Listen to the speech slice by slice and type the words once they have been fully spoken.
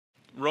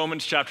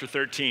Romans chapter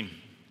 13.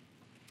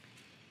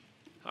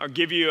 I'll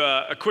give you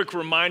a quick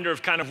reminder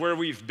of kind of where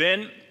we've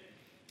been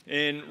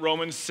in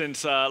Romans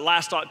since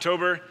last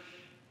October.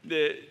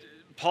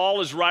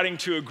 Paul is writing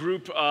to a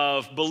group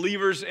of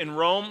believers in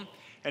Rome,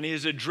 and he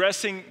is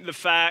addressing the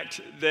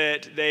fact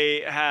that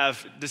they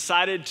have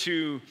decided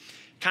to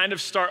kind of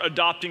start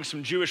adopting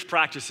some Jewish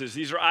practices.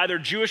 These are either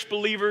Jewish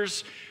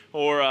believers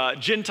or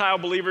Gentile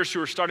believers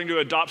who are starting to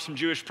adopt some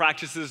Jewish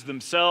practices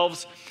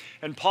themselves.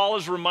 And Paul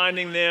is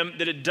reminding them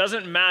that it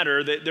doesn't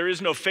matter, that there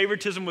is no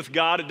favoritism with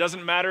God. It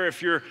doesn't matter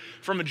if you're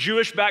from a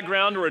Jewish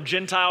background or a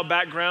Gentile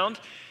background,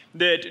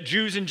 that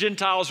Jews and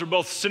Gentiles are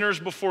both sinners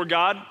before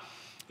God.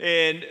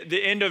 In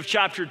the end of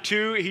chapter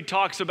 2, he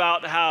talks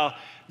about how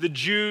the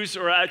Jews,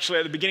 or actually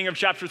at the beginning of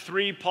chapter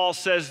 3, Paul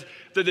says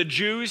that the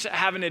Jews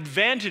have an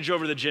advantage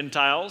over the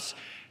Gentiles.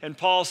 And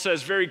Paul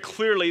says very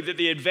clearly that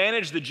the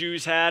advantage the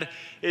Jews had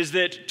is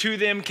that to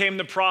them came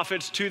the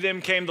prophets, to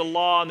them came the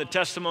law and the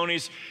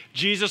testimonies.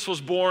 Jesus was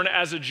born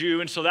as a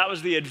Jew, and so that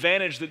was the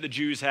advantage that the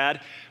Jews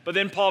had. But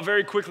then Paul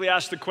very quickly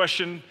asked the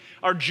question,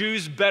 are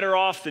Jews better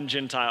off than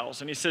Gentiles?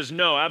 And he says,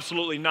 no,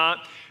 absolutely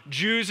not.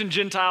 Jews and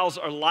Gentiles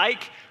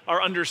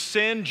are under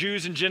sin.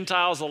 Jews and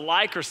Gentiles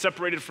alike are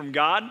separated from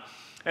God.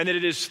 And that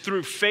it is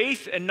through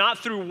faith and not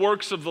through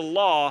works of the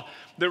law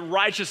that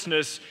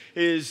righteousness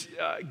is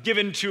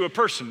given to a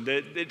person.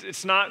 That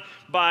it's not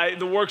by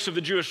the works of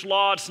the Jewish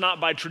law, it's not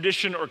by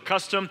tradition or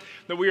custom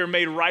that we are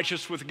made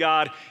righteous with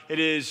God. It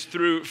is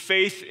through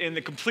faith in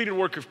the completed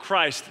work of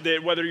Christ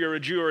that whether you're a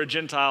Jew or a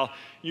Gentile,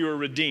 you are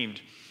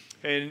redeemed.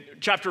 In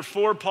chapter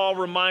 4, Paul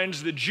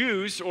reminds the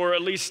Jews, or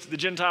at least the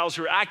Gentiles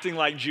who are acting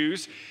like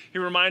Jews, he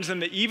reminds them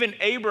that even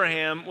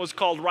Abraham was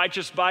called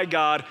righteous by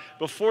God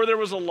before there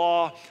was a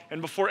law and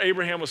before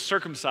Abraham was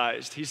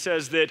circumcised. He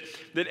says that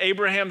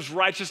Abraham's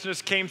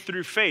righteousness came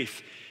through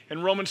faith.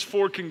 And Romans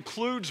 4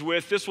 concludes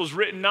with, this was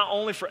written not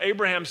only for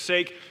Abraham's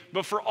sake,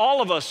 but for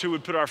all of us who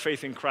would put our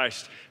faith in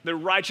Christ. That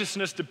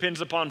righteousness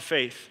depends upon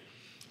faith.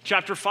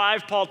 Chapter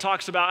 5, Paul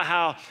talks about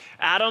how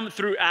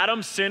through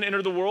Adam, sin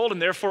entered the world, and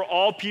therefore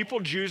all people,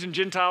 Jews and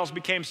Gentiles,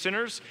 became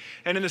sinners.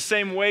 And in the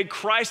same way,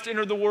 Christ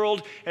entered the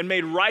world and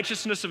made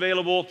righteousness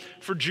available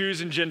for Jews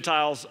and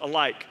Gentiles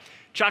alike.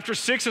 Chapter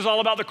 6 is all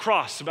about the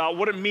cross, about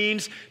what it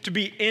means to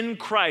be in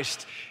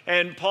Christ.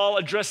 And Paul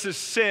addresses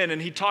sin,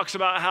 and he talks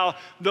about how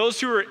those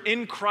who are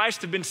in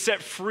Christ have been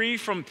set free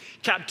from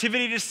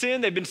captivity to sin.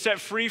 They've been set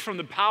free from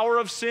the power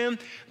of sin.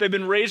 They've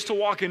been raised to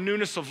walk in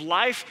newness of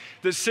life,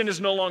 that sin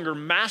is no longer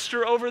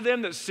master over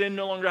them, that sin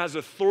no longer has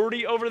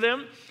authority over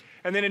them.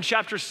 And then in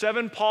chapter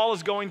 7, Paul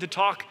is going to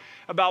talk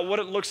about what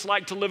it looks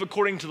like to live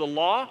according to the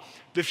law,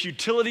 the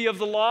futility of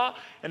the law,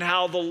 and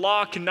how the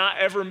law cannot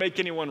ever make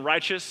anyone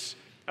righteous.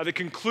 At the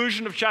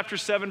conclusion of chapter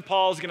 7,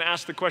 Paul is going to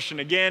ask the question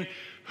again,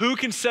 who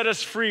can set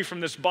us free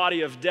from this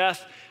body of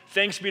death?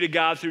 Thanks be to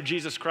God through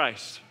Jesus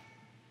Christ.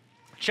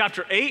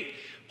 Chapter 8,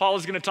 Paul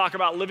is going to talk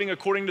about living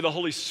according to the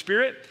Holy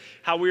Spirit,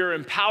 how we are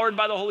empowered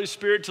by the Holy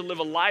Spirit to live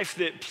a life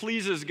that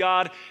pleases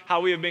God,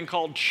 how we have been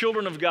called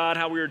children of God,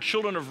 how we are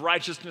children of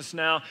righteousness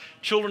now,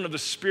 children of the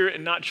Spirit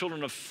and not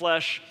children of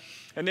flesh.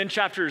 And then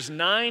chapters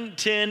 9,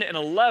 10, and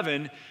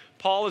 11,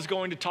 Paul is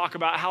going to talk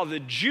about how the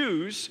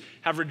Jews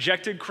have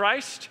rejected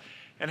Christ,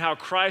 and how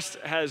Christ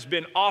has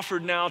been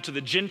offered now to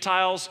the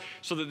Gentiles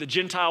so that the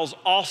Gentiles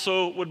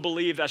also would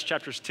believe. That's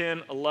chapters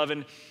 9,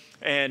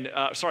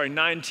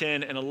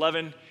 10, and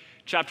 11.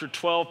 Chapter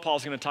 12,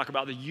 Paul's going to talk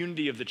about the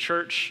unity of the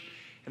church.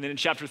 And then in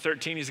chapter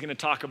 13, he's going to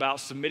talk about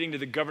submitting to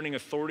the governing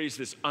authorities,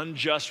 this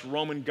unjust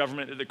Roman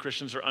government that the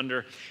Christians are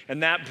under.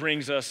 And that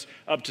brings us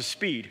up to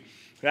speed.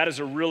 That is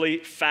a really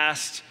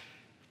fast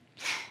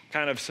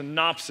kind of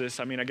synopsis.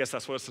 I mean, I guess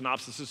that's what a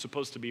synopsis is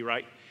supposed to be,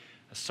 right?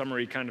 A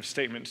summary kind of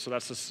statement. So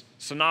that's a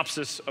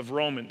synopsis of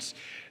Romans.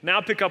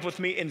 Now pick up with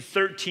me in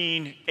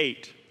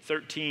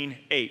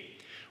 13:8,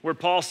 where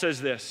Paul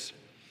says this,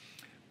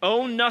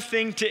 owe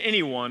nothing to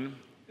anyone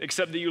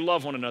except that you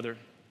love one another.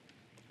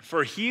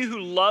 For he who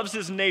loves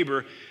his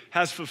neighbor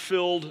has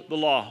fulfilled the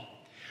law.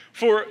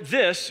 For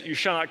this, you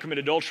shall not commit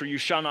adultery, you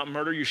shall not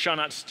murder, you shall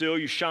not steal,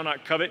 you shall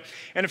not covet.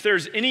 And if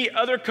there's any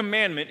other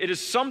commandment, it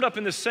is summed up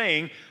in the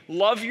saying,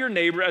 love your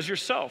neighbor as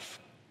yourself.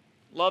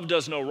 Love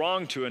does no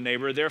wrong to a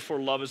neighbor, therefore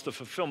love is the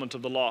fulfillment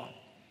of the law.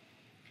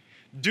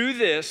 Do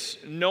this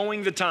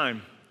knowing the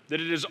time, that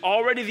it is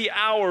already the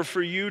hour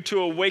for you to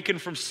awaken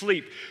from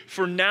sleep.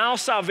 For now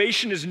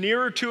salvation is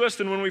nearer to us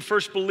than when we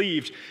first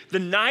believed. The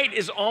night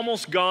is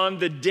almost gone,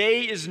 the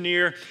day is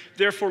near.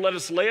 Therefore let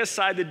us lay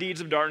aside the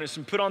deeds of darkness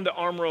and put on the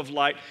armor of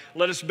light.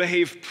 Let us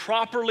behave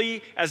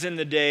properly as in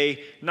the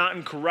day, not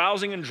in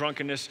carousing and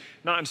drunkenness,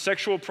 not in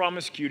sexual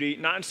promiscuity,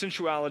 not in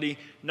sensuality,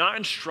 not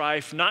in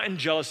strife, not in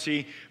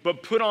jealousy,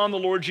 but put on the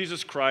Lord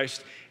Jesus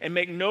Christ and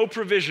make no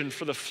provision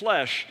for the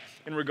flesh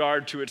in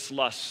regard to its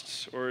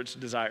lusts or its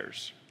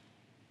desires.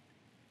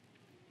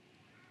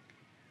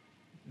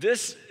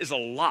 This is a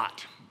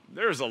lot.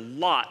 There is a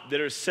lot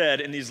that is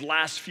said in these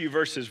last few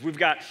verses. We've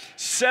got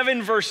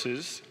 7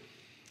 verses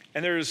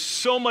And there is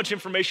so much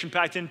information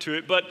packed into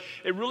it, but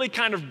it really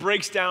kind of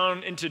breaks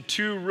down into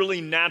two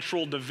really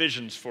natural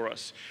divisions for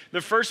us.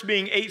 The first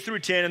being 8 through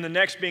 10, and the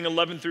next being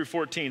 11 through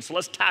 14. So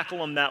let's tackle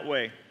them that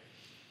way.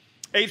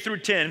 8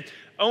 through 10,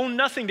 owe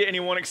nothing to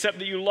anyone except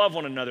that you love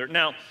one another.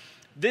 Now,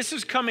 this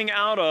is coming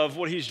out of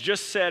what he's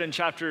just said in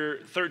chapter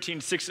 13,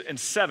 6, and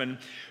 7.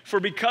 For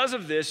because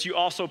of this, you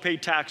also pay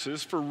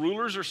taxes, for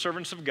rulers are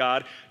servants of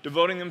God,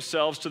 devoting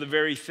themselves to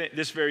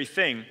this very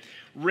thing.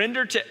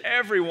 Render to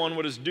everyone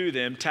what is due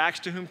them,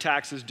 tax to whom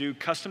tax is due,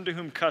 custom to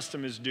whom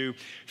custom is due,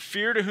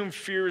 fear to whom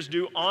fear is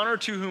due, honor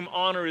to whom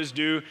honor is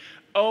due.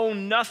 Owe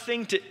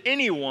nothing to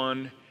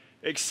anyone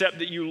except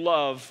that you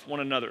love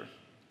one another.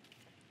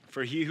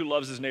 For he who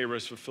loves his neighbor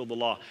has fulfilled the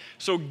law.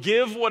 So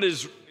give what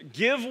is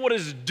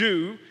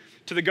due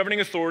to the governing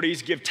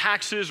authorities. Give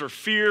taxes or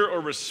fear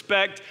or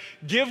respect.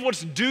 Give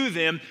what's due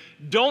them.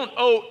 Don't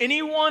owe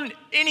anyone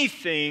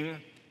anything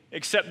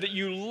except that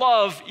you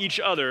love each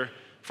other,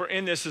 for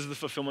in this is the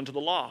fulfillment of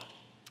the law.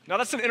 Now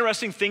that's an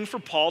interesting thing for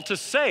Paul to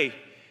say,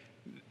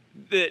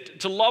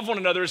 that to love one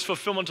another is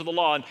fulfillment of the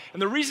law.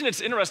 And the reason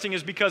it's interesting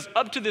is because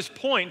up to this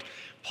point,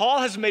 Paul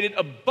has made it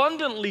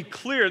abundantly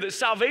clear that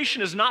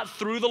salvation is not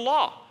through the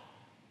law.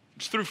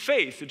 It's through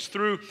faith. It's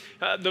through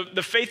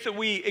the faith that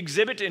we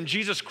exhibit in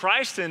Jesus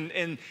Christ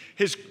and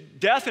his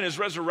death and his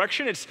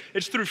resurrection.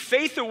 It's through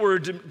faith that we're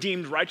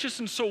deemed righteous.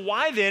 And so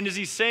why then is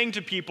he saying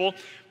to people,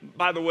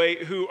 by the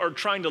way, who are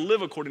trying to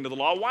live according to the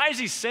law, why is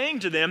he saying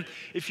to them,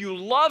 if you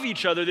love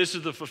each other, this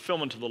is the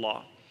fulfillment of the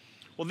law?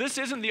 Well, this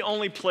isn't the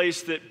only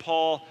place that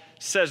Paul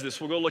says this.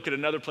 We'll go look at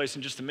another place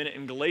in just a minute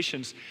in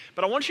Galatians.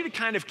 But I want you to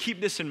kind of keep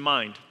this in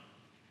mind.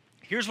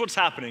 Here's what's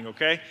happening,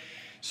 okay?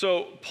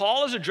 So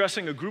Paul is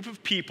addressing a group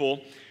of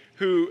people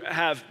who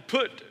have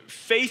put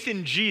faith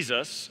in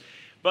Jesus,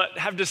 but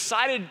have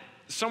decided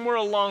somewhere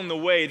along the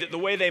way that the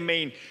way they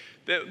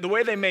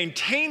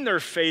maintain their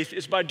faith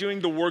is by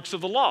doing the works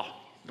of the law.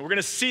 And we're going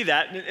to see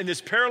that in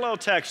this parallel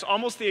text,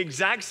 almost the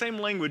exact same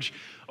language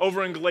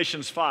over in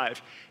Galatians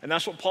 5. And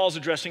that's what Paul's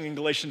addressing in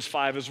Galatians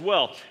 5 as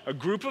well. A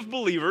group of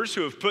believers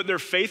who have put their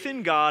faith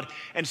in God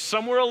and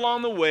somewhere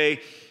along the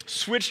way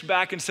switched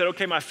back and said,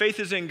 okay, my faith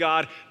is in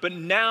God, but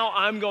now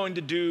I'm going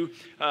to do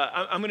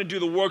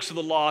the works of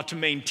the law to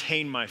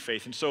maintain my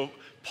faith. And so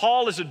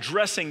Paul is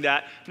addressing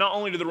that not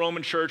only to the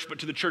Roman church, but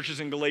to the churches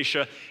in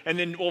Galatia. And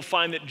then we'll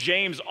find that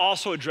James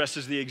also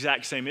addresses the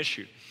exact same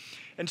issue.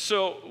 And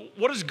so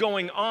what is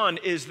going on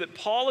is that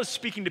Paul is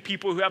speaking to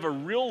people who have a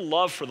real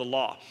love for the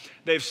law.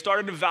 They've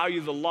started to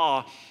value the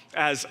law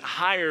as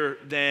higher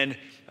than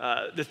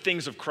the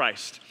things of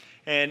Christ.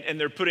 And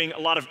they're putting a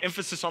lot of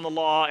emphasis on the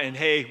law and,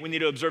 hey, we need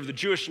to observe the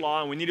Jewish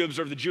law and we need to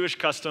observe the Jewish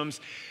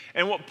customs.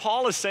 And what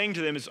Paul is saying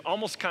to them is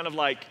almost kind of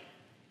like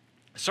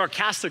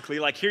sarcastically,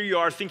 like here you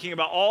are thinking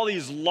about all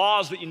these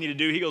laws that you need to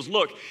do. He goes,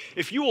 look,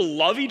 if you will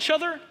love each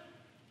other,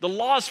 the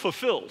law is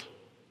fulfilled.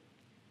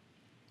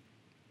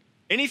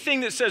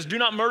 Anything that says do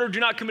not murder, do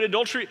not commit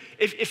adultery,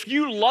 if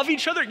you love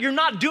each other, you're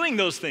not doing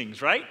those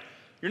things, right?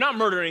 You're not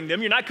murdering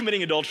them. You're not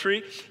committing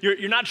adultery.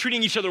 You're not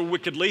treating each other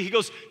wickedly. He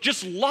goes,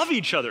 just love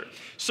each other.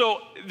 So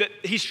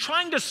he's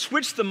trying to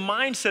switch the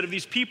mindset of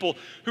these people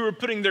who are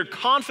putting their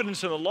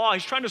confidence in the law.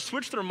 He's trying to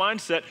switch their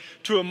mindset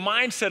to a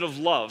mindset of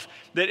love.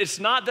 That it's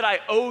not that I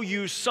owe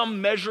you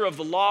some measure of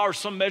the law or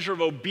some measure of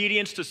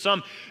obedience to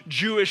some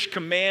Jewish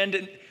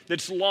command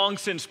that's long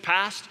since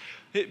passed.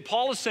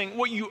 Paul is saying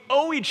what you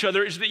owe each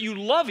other is that you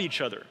love each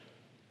other.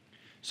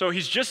 So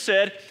he's just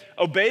said,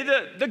 obey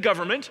the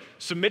government,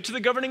 submit to the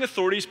governing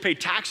authorities, pay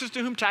taxes to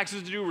whom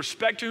taxes is due,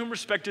 respect to whom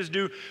respect is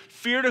due,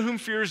 fear to whom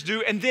fear is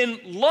due, and then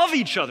love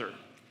each other.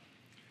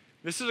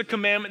 This is a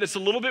commandment that's a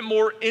little bit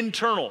more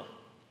internal.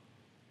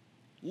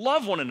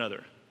 Love one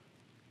another.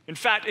 In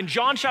fact, in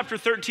John chapter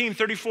 13,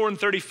 34 and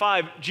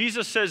 35,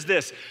 Jesus says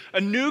this,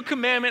 a new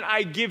commandment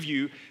I give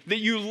you, that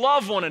you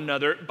love one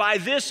another. By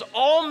this,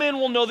 all men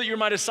will know that you're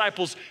my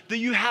disciples, that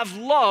you have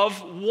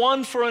love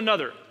one for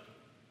another.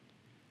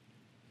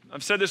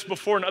 I've said this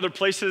before in other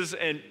places,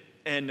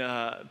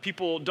 and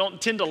people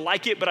don't tend to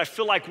like it, but I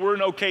feel like we're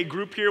an okay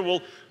group here.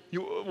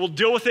 We'll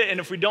deal with it, and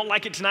if we don't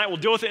like it tonight, we'll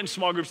deal with it in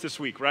small groups this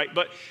week, right?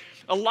 But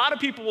a lot of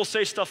people will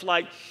say stuff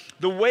like,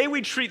 the way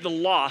we treat the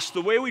lost,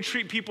 the way we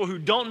treat people who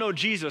don't know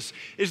Jesus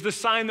is the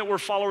sign that we're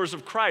followers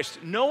of Christ.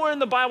 Nowhere in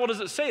the Bible does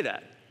it say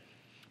that.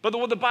 But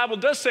what the Bible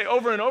does say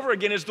over and over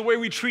again is the way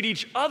we treat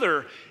each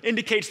other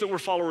indicates that we're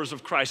followers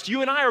of Christ.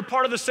 You and I are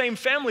part of the same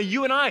family.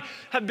 You and I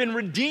have been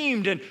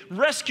redeemed and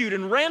rescued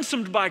and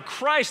ransomed by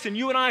Christ. And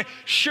you and I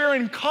share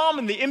in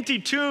common the empty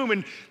tomb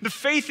and the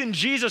faith in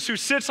Jesus who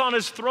sits on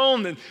his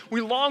throne. And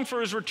we long for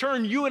his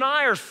return. You and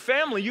I are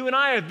family. You and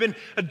I have been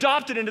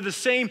adopted into the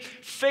same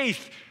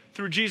faith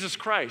through Jesus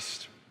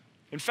Christ.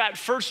 In fact,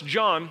 1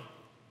 John,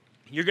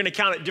 you're going to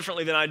count it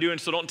differently than I do, and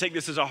so don't take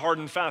this as a hard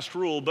and fast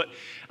rule, but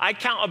I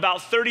count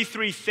about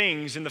 33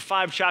 things in the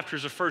 5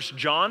 chapters of 1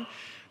 John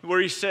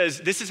where he says,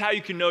 this is how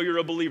you can know you're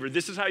a believer.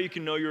 This is how you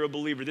can know you're a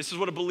believer. This is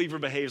what a believer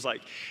behaves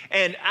like.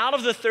 And out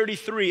of the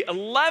 33,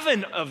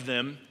 11 of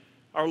them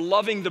are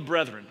loving the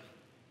brethren,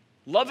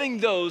 loving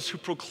those who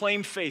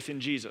proclaim faith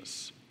in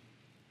Jesus.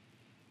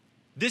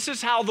 This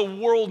is how the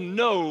world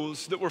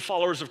knows that we're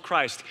followers of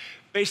Christ,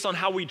 based on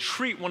how we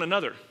treat one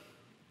another,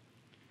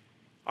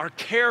 our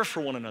care for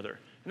one another.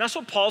 And that's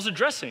what Paul's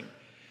addressing.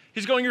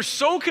 He's going, you're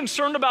so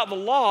concerned about the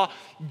law,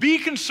 be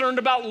concerned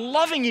about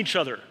loving each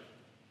other.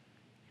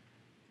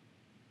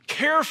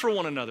 Care for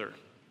one another.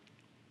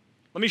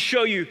 Let me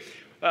show you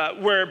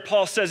where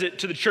Paul says it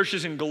to the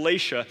churches in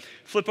Galatia.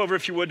 Flip over,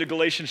 if you would, to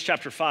Galatians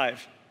chapter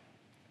 5.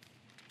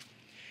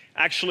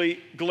 Actually,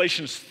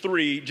 Galatians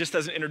 3, just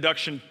as an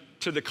introduction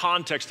to the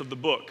context of the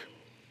book.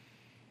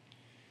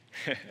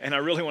 And I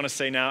really want to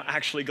say now,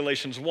 actually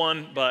Galatians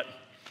 1, but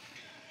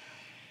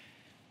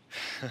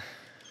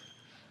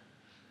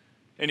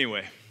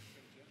anyway.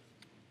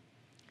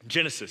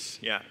 Genesis,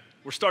 yeah.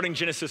 We're starting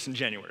Genesis in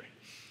January.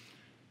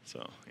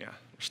 So, yeah,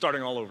 we're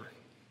starting all over.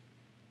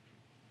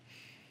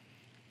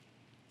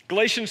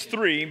 Galatians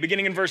 3,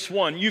 beginning in verse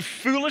 1, you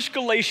foolish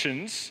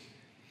Galatians,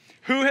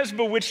 who has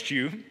bewitched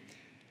you?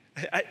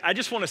 I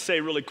just want to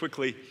say really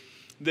quickly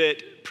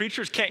that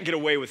preachers can't get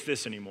away with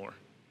this anymore.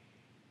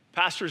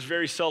 Pastors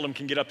very seldom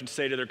can get up and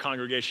say to their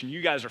congregation, you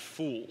guys are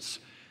fools.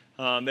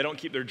 They don't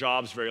keep their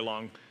jobs very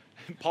long.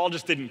 Paul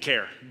just didn't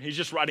care. He's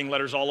just writing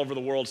letters all over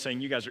the world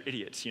saying, you guys are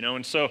idiots, you know?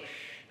 And so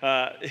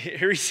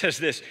here he says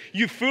this,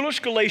 you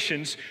foolish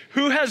Galatians,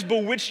 who has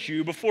bewitched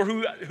you before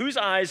whose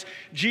eyes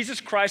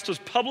Jesus Christ was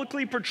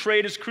publicly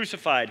portrayed as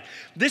crucified?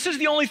 This is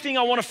the only thing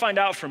I want to find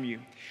out from you.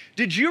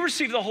 Did you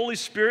receive the Holy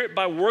Spirit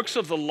by works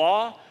of the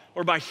law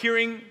or by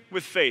hearing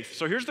with faith?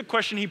 So here's the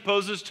question he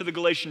poses to the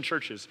Galatian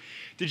churches.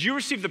 Did you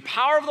receive the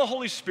power of the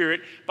Holy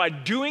Spirit by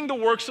doing the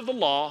works of the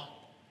law,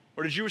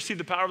 or did you receive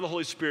the power of the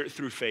Holy Spirit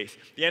through faith?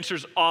 The answer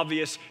is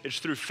obvious. It's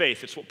through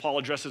faith. It's what Paul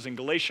addresses in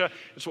Galatia.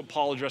 It's what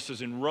Paul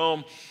addresses in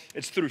Rome.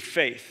 It's through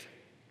faith.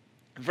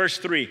 Verse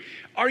 3,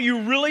 are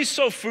you really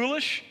so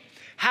foolish?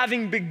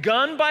 Having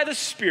begun by the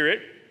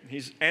Spirit,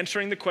 he's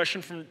answering the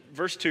question from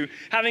verse 2,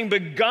 having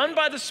begun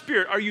by the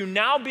Spirit, are you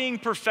now being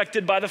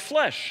perfected by the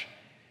flesh?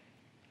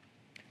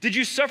 Did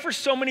you suffer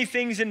so many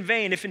things in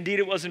vain, if indeed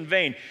it was in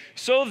vain?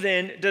 So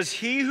then, does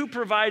he who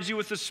provides you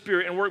with the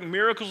Spirit and work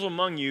miracles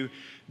among you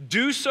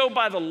do so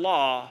by the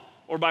law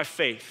or by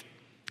faith?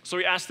 So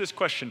he asked this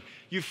question,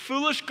 you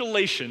foolish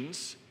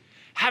Galatians,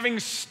 having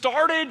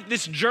started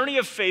this journey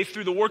of faith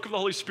through the work of the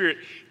Holy Spirit,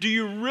 do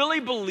you really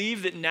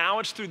believe that now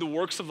it's through the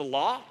works of the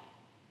law?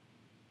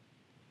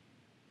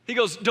 He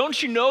goes,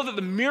 don't you know that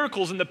the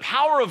miracles and the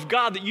power of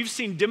God that you've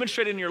seen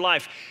demonstrated in your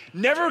life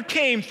never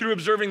came through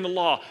observing the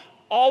law,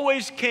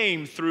 always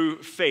came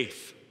through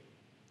faith.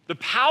 The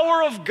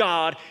power of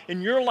God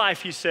in your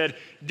life, he said,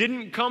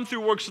 didn't come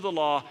through works of the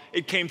law,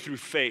 it came through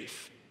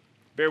faith.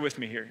 Bear with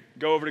me here.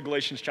 Go over to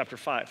Galatians chapter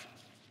 5.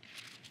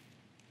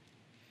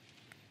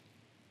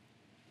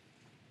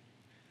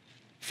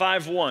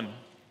 5:1.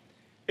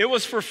 It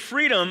was for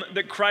freedom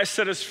that Christ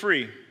set us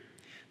free.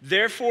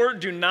 Therefore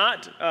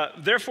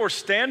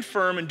stand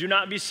firm and do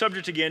not be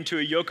subject again to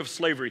a yoke of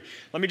slavery.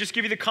 Let me just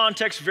give you the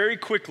context very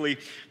quickly.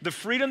 The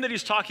freedom that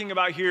he's talking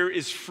about here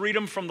is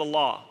freedom from the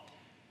law.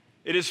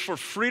 It is for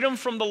freedom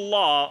from the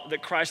law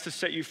that Christ has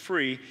set you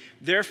free.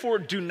 Therefore,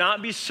 do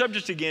not be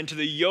subject again to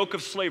the yoke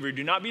of slavery.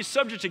 Do not be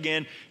subject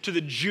again to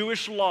the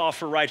Jewish law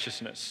for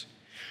righteousness.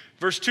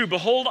 Verse 2,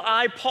 behold,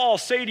 I, Paul,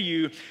 say to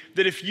you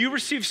that if you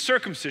receive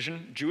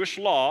circumcision, Jewish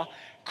law,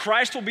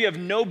 Christ will be of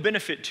no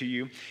benefit to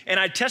you. And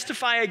I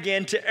testify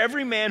again to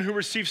every man who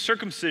receives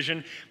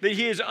circumcision that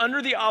he is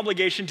under the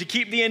obligation to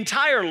keep the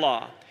entire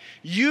law.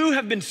 You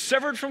have been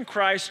severed from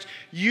Christ,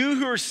 you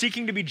who are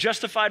seeking to be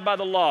justified by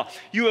the law.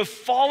 You have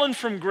fallen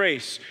from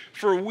grace,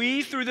 for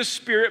we through the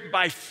Spirit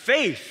by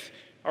faith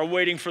are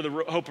waiting for the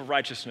hope of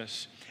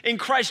righteousness. In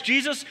Christ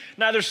Jesus,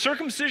 neither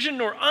circumcision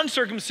nor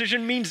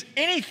uncircumcision means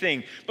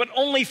anything, but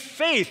only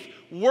faith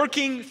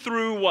working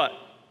through what?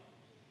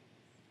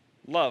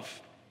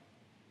 Love.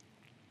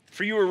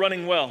 For you are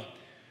running well.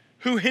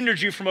 Who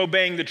hindered you from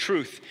obeying the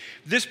truth?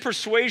 This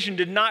persuasion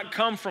did not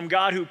come from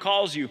God who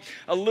calls you.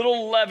 A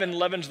little leaven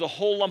leavens the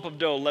whole lump of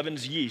dough,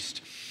 leavens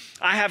yeast.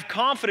 I have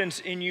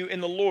confidence in you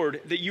in the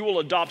Lord that you will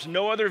adopt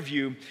no other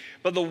view,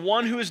 but the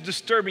one who is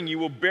disturbing you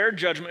will bear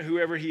judgment,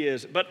 whoever he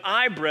is. But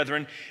I,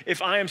 brethren, if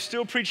I am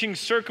still preaching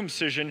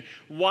circumcision,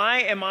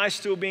 why am I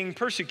still being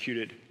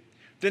persecuted?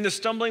 Then the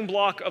stumbling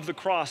block of the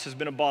cross has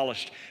been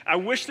abolished. I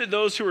wish that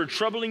those who are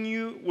troubling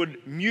you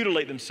would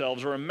mutilate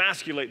themselves or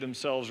emasculate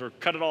themselves or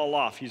cut it all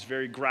off. He's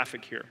very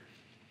graphic here.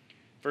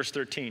 Verse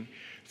 13,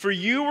 for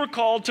you were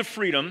called to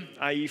freedom,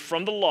 i.e.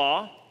 from the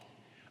law,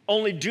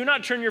 only do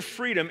not turn your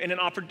freedom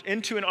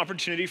into an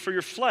opportunity for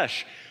your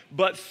flesh,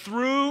 but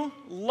through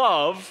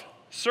love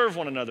serve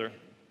one another.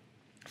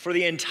 For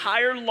the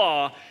entire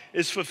law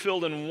is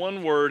fulfilled in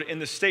one word in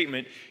the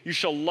statement, you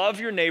shall love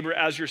your neighbor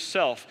as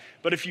yourself.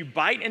 But if you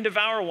bite and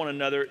devour one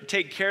another,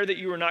 take care that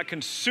you are not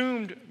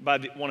consumed by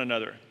one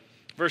another.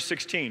 Verse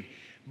 16,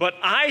 but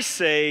I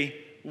say,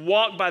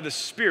 walk by the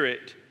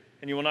Spirit,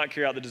 and you will not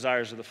carry out the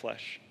desires of the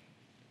flesh.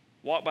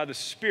 Walk by the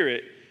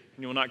Spirit,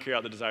 and you will not carry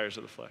out the desires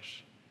of the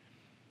flesh.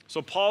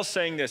 So Paul's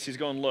saying this, he's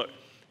going, look,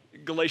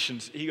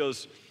 Galatians, he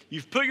goes,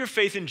 You've put your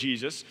faith in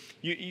Jesus.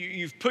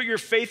 You've put your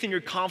faith and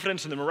your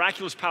confidence in the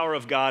miraculous power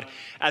of God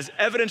as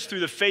evidence through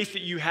the faith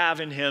that you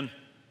have in him.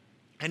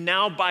 And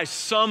now by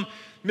some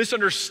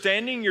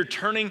misunderstanding, you're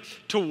turning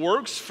to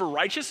works for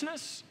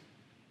righteousness?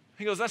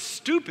 He goes, that's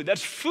stupid.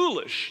 That's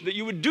foolish that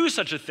you would do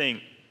such a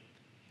thing.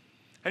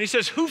 And he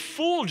says, who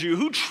fooled you?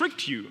 Who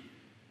tricked you?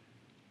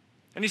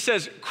 And he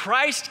says,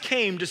 Christ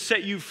came to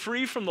set you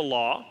free from the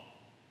law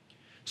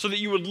so that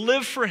you would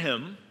live for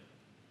him.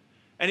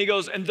 And he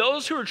goes, and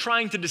those who are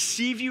trying to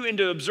deceive you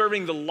into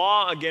observing the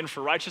law again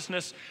for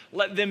righteousness,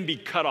 let them be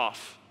cut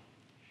off.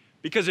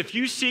 Because if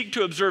you seek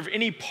to observe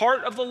any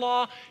part of the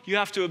law, you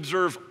have to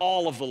observe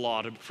all of the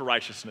law for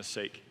righteousness'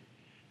 sake.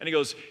 And he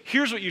goes,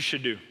 here's what you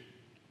should do.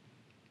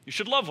 You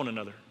should love one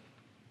another.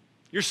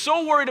 You're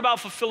so worried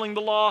about fulfilling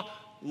the law,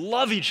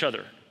 love each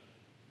other,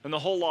 and the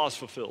whole law is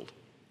fulfilled.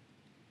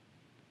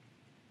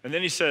 And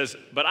then he says,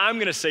 but I'm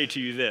going to say to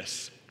you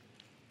this,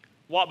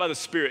 walk by the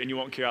Spirit and you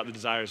won't carry out the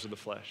desires of the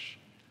flesh.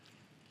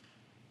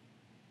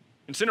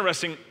 It's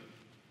interesting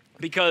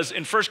because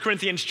in 1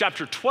 Corinthians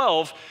chapter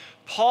 12,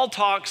 Paul,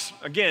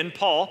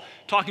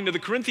 talking to the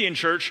Corinthian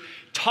church,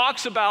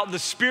 talks about the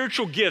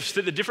spiritual gifts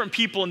that the different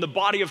people in the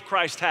body of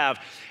Christ have.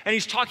 And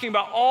he's talking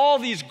about all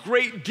these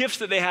great gifts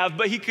that they have,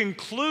 but he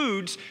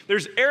concludes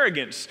there's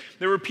arrogance.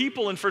 There were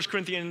people in 1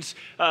 Corinthians,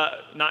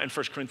 not in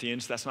 1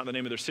 Corinthians, that's not the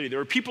name of their city. There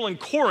were people in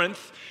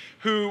Corinth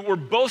who were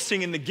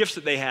boasting in the gifts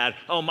that they had.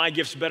 Oh, my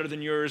gift's better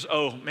than yours.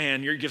 Oh,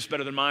 man, your gift's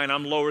better than mine.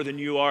 I'm lower than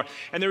you are.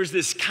 And there was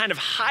this kind of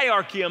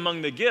hierarchy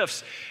among the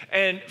gifts.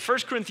 And 1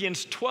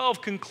 Corinthians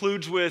 12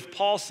 concludes with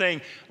Paul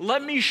saying,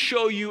 let me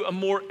show you a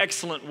more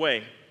excellent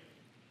way.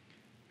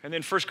 And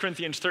then 1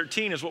 Corinthians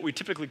 13 is what we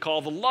typically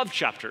call the love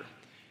chapter.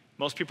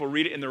 Most people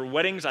read it in their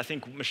weddings. I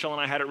think Michelle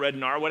and I had it read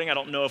in our wedding. I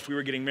don't know if we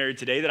were getting married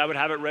today that I would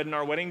have it read in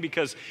our wedding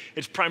because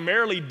it's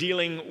primarily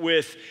dealing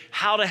with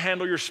how to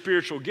handle your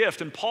spiritual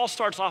gift. And Paul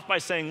starts off by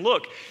saying,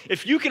 look,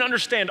 if you can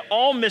understand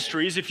all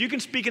mysteries, if you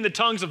can speak in the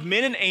tongues of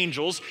men and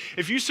angels,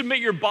 if you submit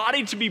your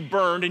body to be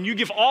burned and you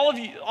give all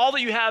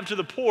that you have to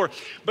the poor,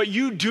 but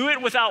you do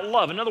it without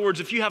love. In other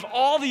words, if you have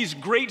all these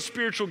great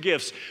spiritual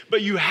gifts,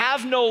 but you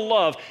have no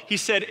love, he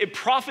said, it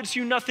profits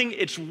you nothing,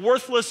 it's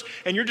worthless,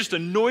 and you're just a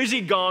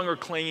noisy gong or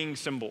clanging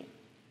symbol.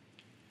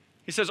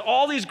 He says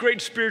all these great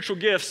spiritual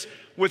gifts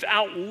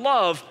without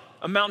love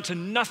amount to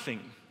nothing.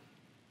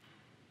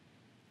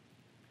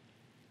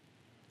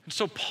 And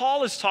so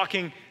Paul is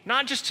talking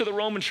not just to the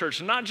Roman church,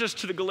 and not just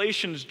to the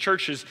Galatian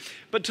churches,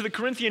 but to the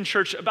Corinthian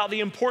church about the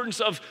importance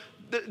of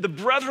the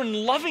brethren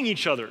loving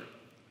each other.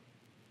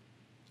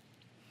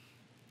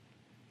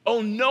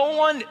 Owe no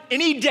one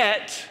any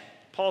debt,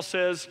 Paul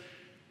says,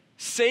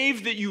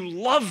 save that you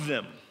love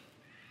them.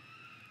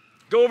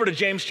 Go over to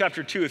James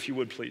chapter 2, if you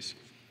would, please.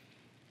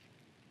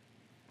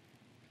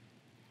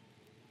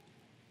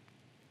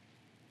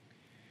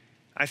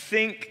 I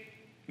think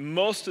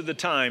most of the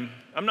time,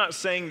 I'm not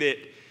saying that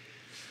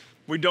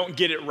we don't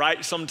get it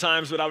right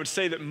sometimes, but I would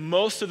say that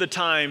most of the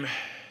time,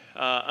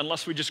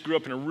 unless we just grew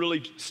up in a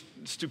really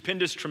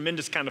stupendous,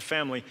 tremendous kind of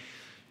family,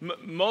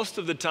 most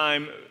of the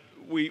time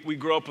we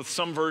grow up with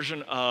some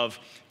version of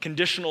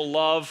conditional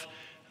love,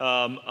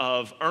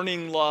 of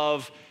earning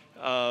love,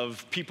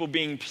 of people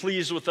being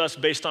pleased with us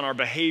based on our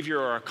behavior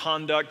or our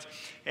conduct,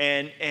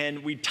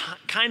 and we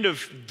kind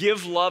of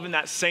give love in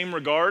that same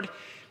regard.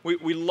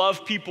 We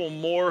love people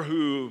more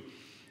who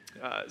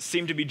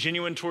seem to be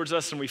genuine towards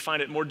us, and we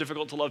find it more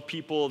difficult to love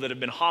people that have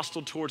been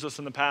hostile towards us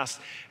in the past.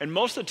 And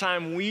most of the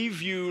time, we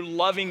view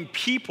loving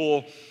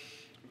people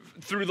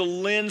through the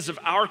lens of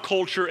our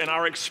culture and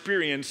our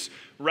experience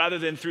rather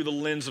than through the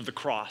lens of the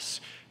cross.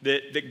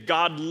 That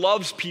God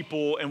loves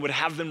people and would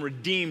have them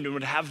redeemed and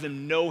would have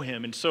them know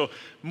him. And so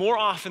more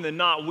often than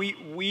not,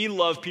 we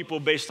love people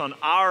based on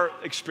our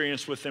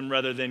experience with them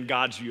rather than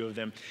God's view of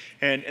them.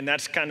 And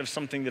that's kind of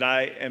something that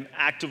I am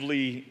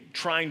actively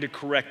trying to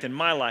correct in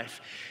my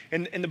life.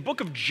 In the book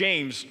of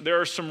James,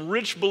 there are some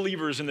rich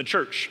believers in the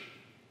church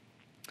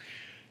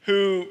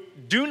who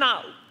do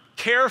not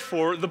care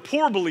for the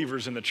poor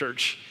believers in the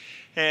church.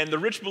 And the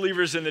rich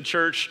believers in the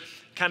church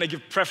kind of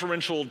give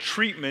preferential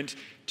treatment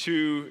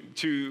to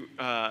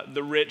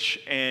the rich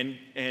and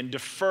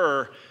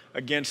defer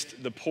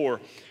against the poor.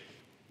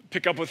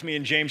 Pick up with me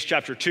in James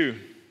chapter 2,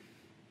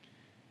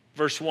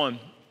 verse 1.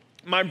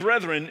 My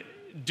brethren,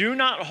 do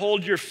not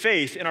hold your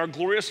faith in our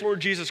glorious Lord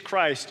Jesus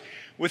Christ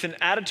with an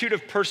attitude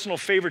of personal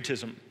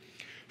favoritism.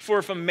 For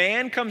if a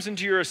man comes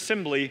into your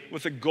assembly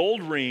with a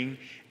gold ring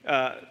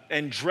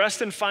and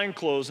dressed in fine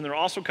clothes, and there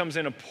also comes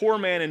in a poor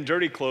man in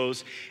dirty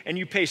clothes, and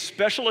you pay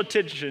special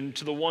attention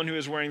to the one who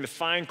is wearing the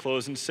fine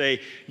clothes and say,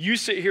 you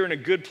sit here in a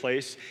good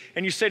place,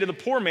 and you say to the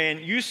poor man,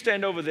 you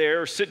stand over there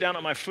or sit down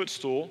at my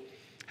footstool,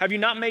 have you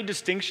not made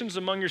distinctions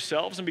among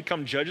yourselves and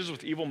become judges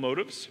with evil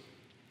motives?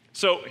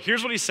 So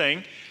here's what he's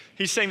saying.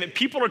 He's saying that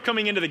people are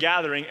coming into the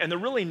gathering, and the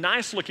really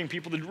nice looking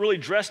people, the really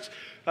dressed,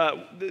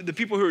 the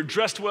people who are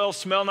dressed well,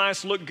 smell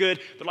nice, look good,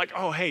 they're like,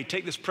 oh, hey,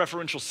 take this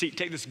preferential seat,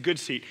 take this good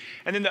seat.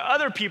 And then the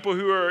other people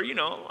who are,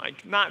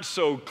 like not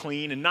so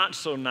clean and not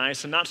so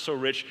nice and not so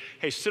rich,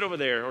 hey, sit over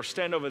there or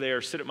stand over there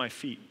or sit at my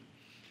feet.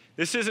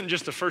 This isn't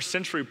just a first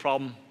century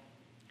problem.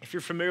 If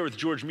you're familiar with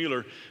George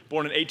Mueller,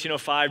 born in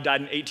 1805,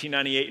 died in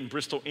 1898 in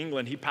Bristol,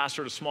 England, he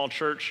pastored a small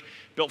church,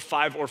 built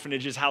 5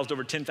 orphanages, housed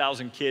over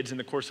 10,000 kids in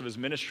the course of his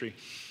ministry.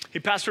 He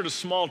pastored a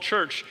small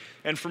church,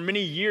 and for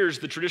many years,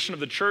 the tradition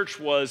of the church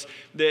was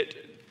that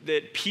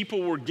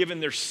people were given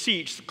their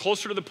seats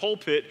closer to the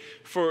pulpit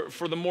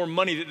for the more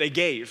money that they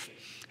gave.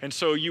 And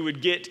so you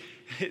would get,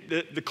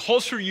 the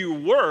closer you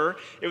were,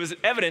 it was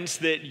evidence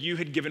that you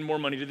had given more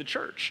money to the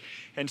church.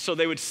 And so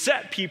they would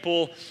set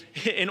people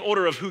in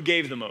order of who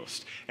gave the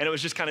most. And it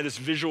was just kind of this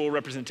visual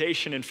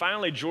representation. And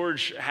finally,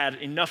 George had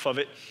enough of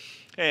it.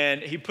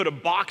 And he put a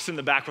box in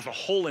the back with a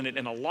hole in it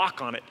and a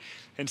lock on it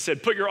and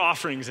said, put your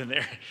offerings in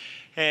there.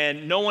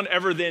 And no one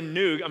ever then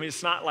knew. I mean,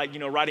 it's not like,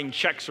 writing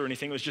checks or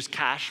anything. It was just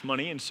cash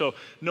money. And so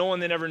no one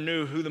then ever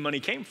knew who the money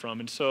came from.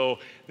 And so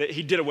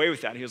he did away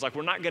with that. He was like,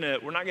 we're not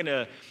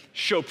gonna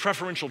show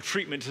preferential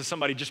treatment to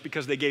somebody just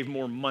because they gave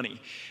more money.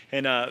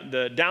 And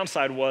the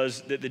downside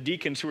was that the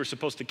deacons who were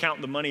supposed to count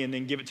the money and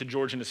then give it to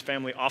George and his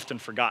family often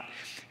forgot.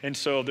 And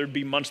so there'd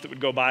be months that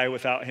would go by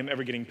without him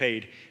ever getting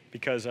paid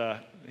because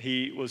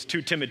he was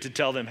too timid to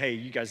tell them, hey,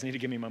 you guys need to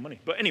give me my money.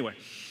 But anyway,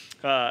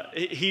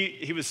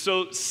 he was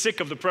so sick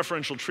of the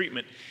preferential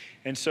treatment,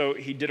 and so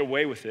he did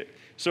away with it.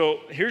 So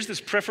here's this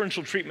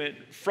preferential treatment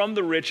from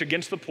the rich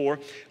against the poor.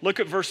 Look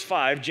at verse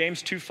 5,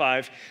 James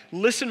 2:5.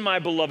 Listen, my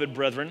beloved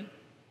brethren,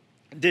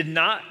 did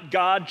not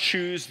God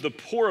choose the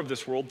poor of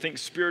this world, think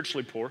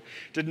spiritually poor,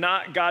 did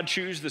not God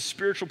choose the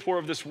spiritual poor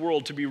of this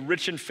world to be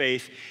rich in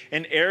faith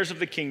and heirs of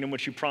the kingdom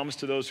which he promised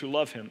to those who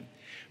love him?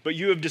 But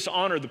you have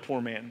dishonored the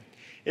poor man.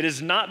 It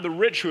is not the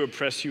rich who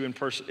oppress you in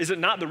person. Is it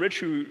not the rich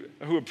who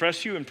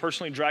oppress you and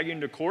personally drag you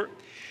into court?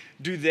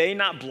 Do they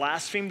not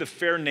blaspheme the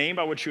fair name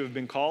by which you have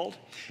been called?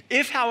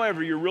 If,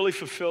 however, you're really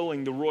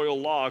fulfilling the royal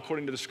law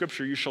according to the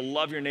scripture, you shall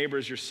love your neighbor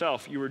as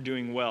yourself, you are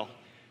doing well.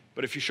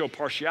 But if you show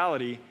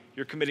partiality,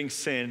 you're committing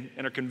sin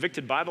and are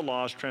convicted by the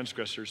law as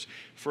transgressors.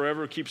 For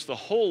whoever keeps the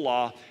whole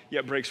law,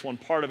 yet breaks one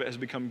part of it, has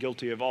become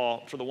guilty of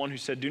all. For the one who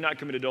said, do not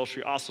commit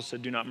adultery, also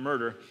said, do not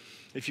murder.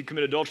 If you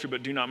commit adultery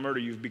but do not murder,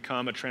 you've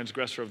become a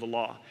transgressor of the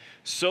law.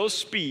 So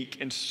speak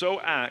and so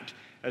act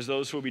as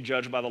those who will be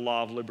judged by the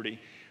law of liberty.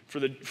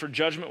 For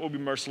judgment will be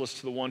merciless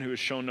to the one who has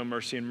shown no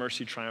mercy, and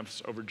mercy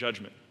triumphs over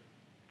judgment.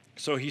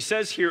 So he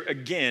says here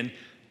again,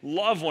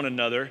 love one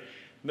another.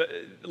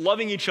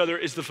 Loving each other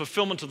is the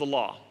fulfillment of the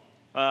law.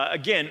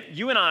 Again,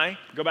 you and I,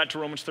 go back to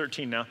Romans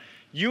 13 now,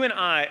 you and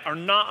I are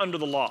not under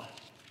the law.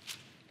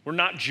 We're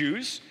not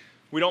Jews.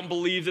 We don't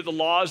believe that the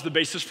law is the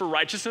basis for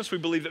righteousness. We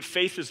believe that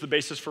faith is the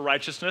basis for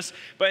righteousness.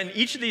 But in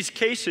each of these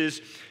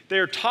cases, they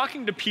are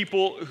talking to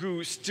people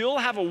who still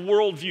have a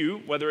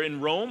worldview, whether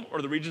in Rome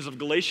or the regions of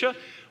Galatia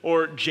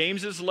or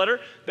James's letter.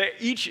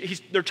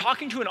 They're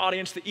talking to an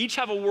audience that each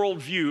have a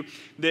worldview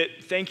that,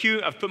 thank you,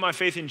 I've put my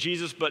faith in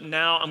Jesus, but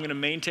now I'm going to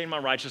maintain my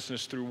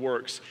righteousness through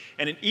works.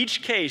 And in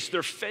each case,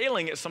 they're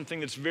failing at something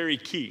that's very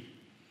key.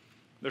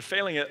 They're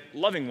failing at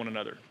loving one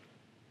another.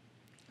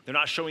 They're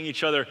not showing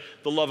each other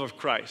the love of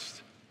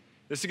Christ.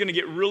 This is going to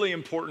get really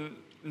important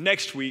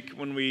next week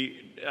when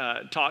we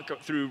talk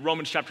through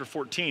Romans chapter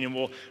 14, and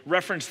we'll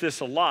reference this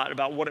a lot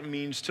about what it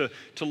means to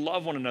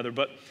love one another.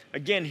 But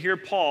again, here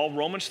Paul,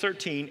 Romans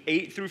 13,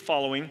 8 through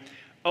following,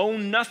 owe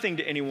nothing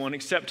to anyone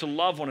except to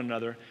love one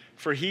another,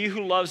 for he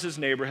who loves his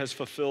neighbor has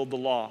fulfilled the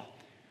law.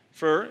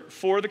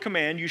 For the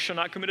command, you shall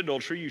not commit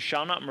adultery, you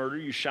shall not murder,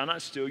 you shall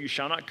not steal, you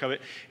shall not covet,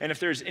 and if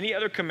there is any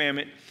other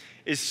commandment,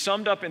 is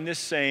summed up in this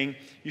saying,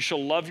 you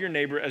shall love your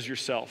neighbor as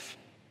yourself.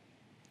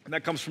 And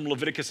that comes from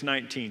Leviticus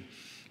 19.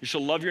 You shall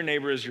love your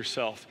neighbor as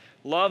yourself.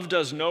 Love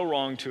does no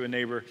wrong to a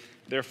neighbor,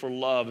 therefore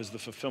love is the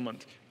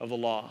fulfillment of the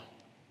law.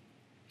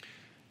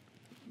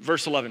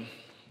 Verse 11.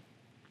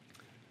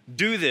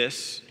 Do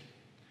this,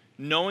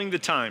 knowing the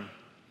time,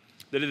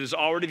 that it is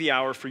already the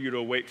hour for you to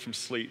awake from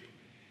sleep.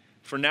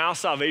 For now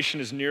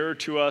salvation is nearer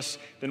to us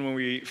than when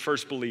we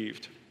first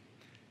believed.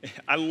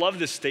 I love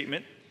this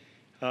statement.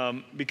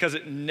 Because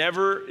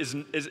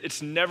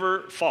it's never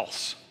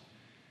false.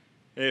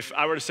 If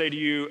I were to say to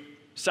you,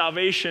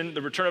 salvation,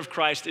 the return of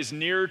Christ is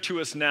nearer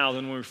to us now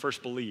than when we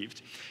first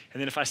believed.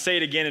 And then if I say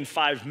it again in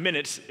 5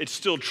 minutes, it's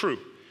still true.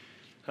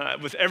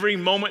 With every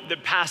moment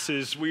that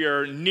passes, we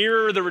are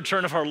nearer the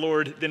return of our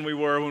Lord than we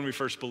were when we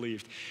first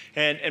believed.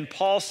 And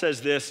Paul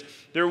says this,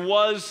 there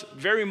was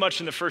very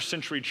much in the first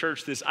century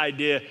church this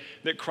idea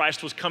that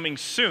Christ was coming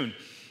soon.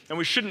 And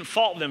we shouldn't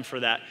fault them for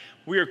that.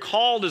 We are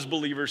called as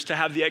believers to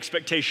have the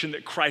expectation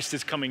that Christ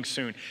is coming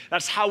soon.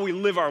 That's how we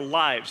live our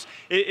lives.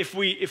 If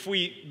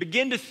we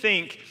begin to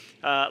think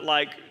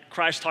like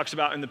Christ talks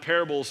about in the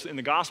parables in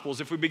the Gospels,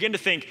 if we begin to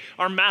think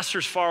our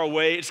master's far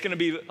away, it's going to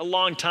be a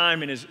long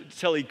time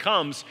until he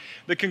comes,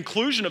 the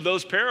conclusion of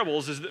those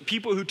parables is that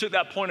people who took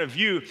that point of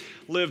view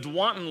lived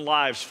wanton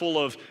lives full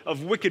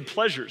of wicked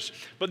pleasures.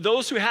 But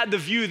those who had the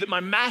view that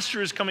my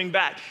master is coming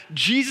back,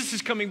 Jesus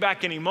is coming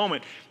back any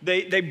moment,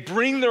 they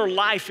bring their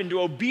life into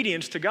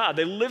obedience to God.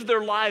 They live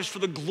their lives for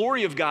the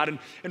glory of God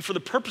and for the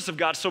purpose of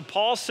God. So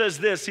Paul says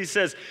this, he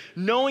says,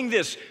 knowing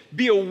this,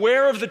 be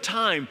aware of the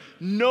time,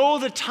 know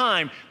the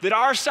time that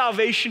our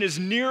salvation is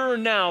nearer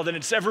now than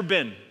it's ever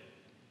been.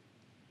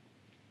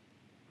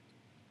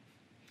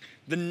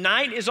 The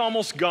night is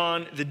almost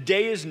gone, the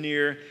day is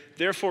near.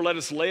 Therefore, let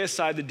us lay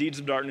aside the deeds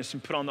of darkness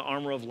and put on the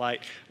armor of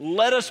light.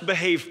 Let us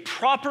behave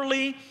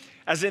properly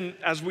as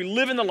we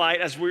live in the light,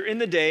 as we're in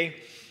the day,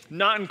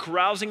 not in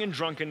carousing and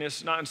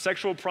drunkenness, not in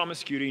sexual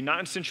promiscuity, not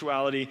in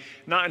sensuality,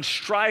 not in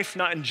strife,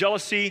 not in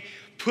jealousy.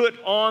 Put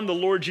on the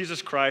Lord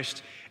Jesus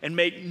Christ and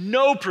make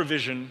no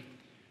provision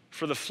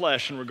for the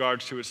flesh in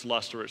regards to its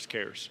lust or its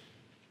cares.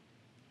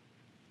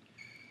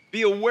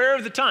 Be aware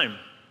of the time.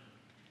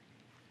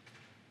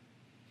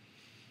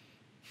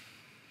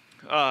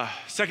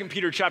 2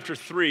 Peter chapter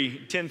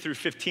 3, 10 through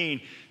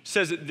 15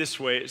 says it this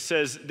way. It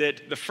says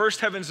that the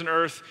first heavens and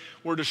earth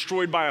were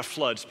destroyed by a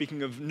flood,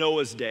 speaking of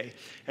Noah's day.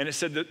 And it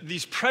said that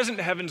these present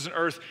heavens and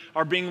earth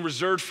are being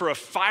reserved for a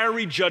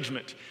fiery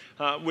judgment,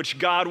 which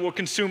God will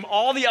consume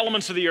all the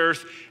elements of the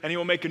earth, and he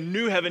will make a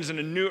new heavens and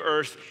a new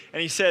earth.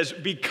 And he says,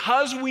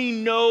 because we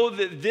know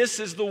that this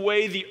is the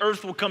way the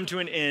earth will come to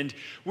an end,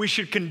 we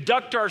should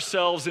conduct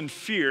ourselves in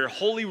fear,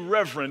 holy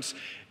reverence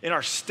in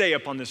our stay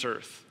upon this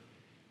earth.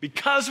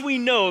 Because we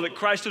know that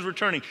Christ is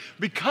returning,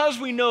 because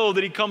we know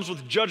that he comes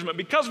with judgment,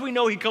 because we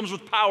know he comes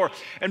with power,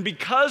 and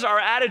because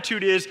our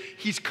attitude is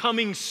he's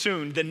coming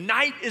soon. The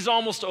night is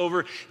almost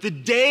over, the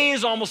day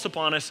is almost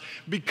upon us.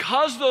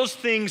 Because those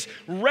things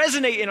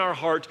resonate in our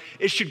heart,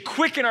 it should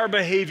quicken our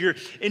behavior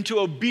into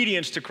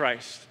obedience to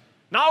Christ.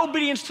 Not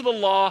obedience to the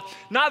law,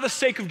 not the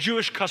sake of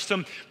Jewish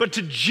custom, but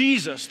to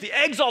Jesus, the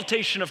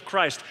exaltation of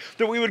Christ,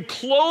 that we would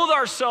clothe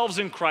ourselves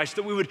in Christ,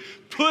 that we would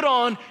put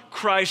on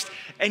Christ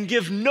and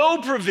give no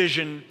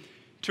provision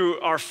to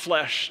our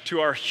flesh,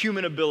 to our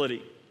human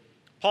ability.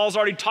 Paul's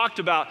already talked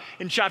about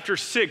in chapter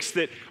 6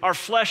 that our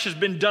flesh has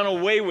been done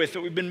away with,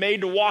 that we've been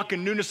made to walk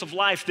in newness of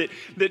life,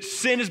 that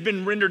sin has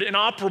been rendered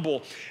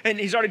inoperable. And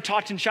he's already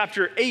talked in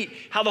chapter 8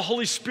 how the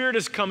Holy Spirit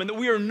has come and that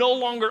we are no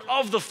longer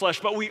of the flesh,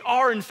 but we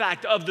are in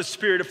fact of the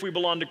Spirit if we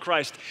belong to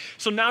Christ.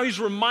 So now he's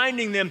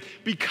reminding them,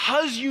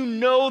 because you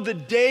know the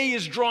day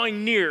is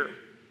drawing near,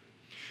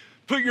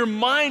 put your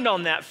mind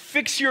on that,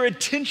 fix your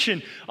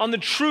attention on the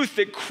truth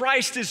that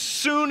Christ is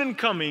soon and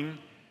coming,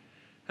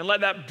 and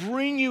let that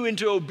bring you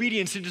into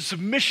obedience, into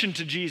submission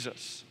to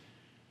Jesus.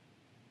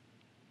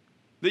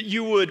 That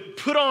you would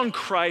put on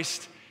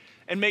Christ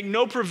and make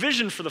no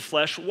provision for the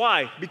flesh.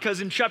 Why? Because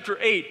in chapter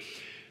 8,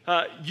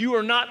 you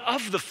are not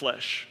of the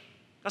flesh.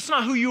 That's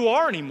not who you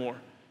are anymore.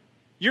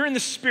 You're in the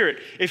Spirit.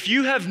 If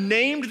you have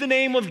named the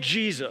name of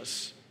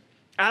Jesus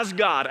as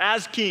God,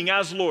 as King,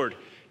 as Lord,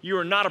 you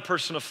are not a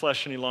person of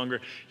flesh any longer.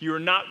 You are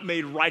not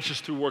made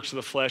righteous through works of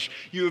the flesh.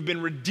 You have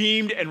been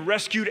redeemed and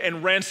rescued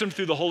and ransomed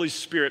through the Holy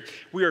Spirit.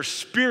 We are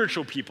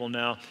spiritual people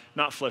now,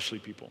 not fleshly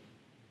people.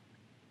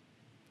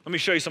 Let me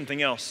show you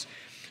something else.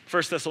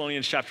 1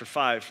 Thessalonians chapter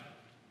 5.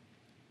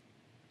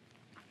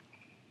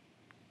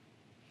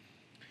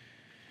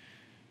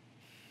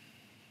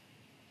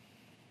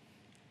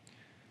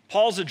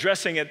 Paul's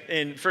addressing it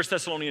in 1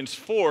 Thessalonians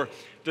 4.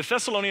 The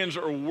Thessalonians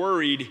are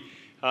worried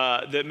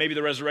that maybe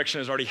the resurrection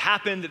has already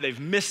happened, that they've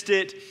missed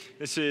it.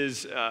 This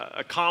is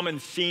a common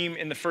theme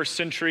in the first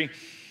century.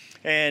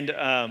 And,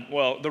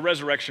 the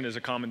resurrection is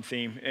a common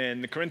theme.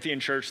 In the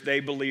Corinthian church, they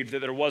believed that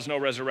there was no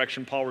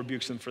resurrection. Paul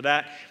rebukes them for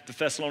that. The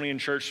Thessalonian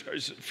church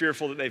is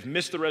fearful that they've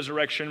missed the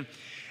resurrection.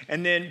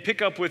 And then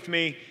pick up with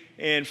me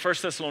in 1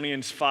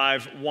 Thessalonians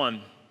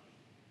 5:1.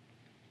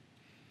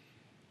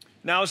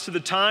 Now as to the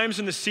times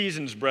and the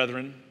seasons,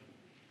 brethren,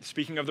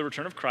 speaking of the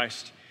return of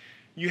Christ,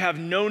 you have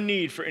no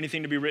need for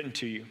anything to be written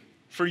to you.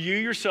 For you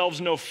yourselves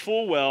know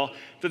full well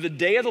that the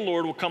day of the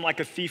Lord will come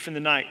like a thief in the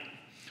night.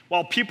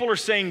 While people are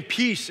saying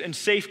peace and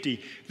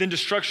safety, then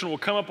destruction will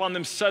come upon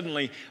them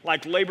suddenly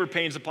like labor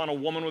pains upon a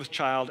woman with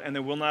child, and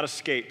they will not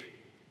escape.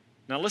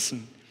 Now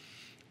listen,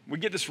 we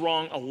get this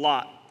wrong a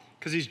lot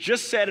because he's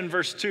just said in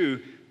verse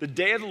 2, the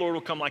day of the Lord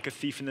will come like a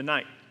thief in the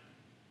night.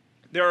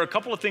 There are a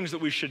couple of things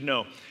that we should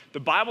know. The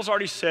Bible's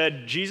already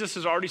said, Jesus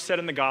has already said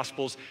in the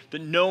Gospels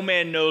that no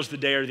man knows the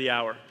day or the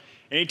hour.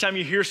 Anytime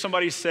you hear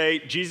somebody say,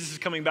 Jesus is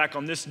coming back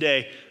on this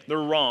day, they're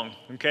wrong,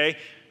 okay?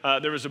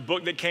 There was a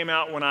book that came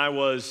out when I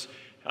was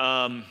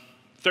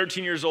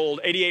 13 years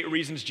old, 88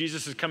 Reasons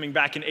Jesus is Coming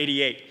Back in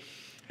 88.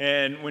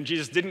 And when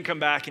Jesus didn't come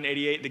back in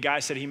 88, the guy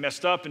said he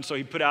messed up, and so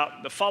he put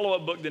out the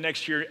follow-up book the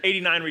next year,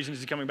 89 Reasons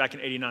He's Coming Back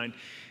in 89.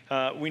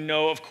 We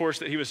know, of course,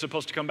 that he was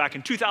supposed to come back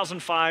in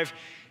 2005,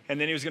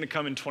 and then he was going to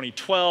come in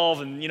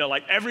 2012, and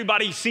like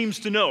everybody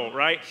seems to know,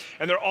 right?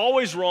 And they're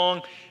always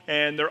wrong,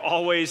 and they're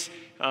always...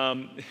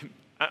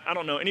 I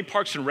don't know, any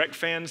Parks and Rec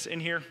fans in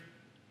here?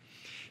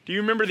 Do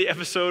you remember the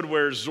episode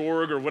where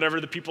Zorg or whatever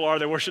the people are,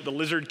 they worship the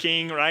Lizard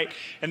King, right?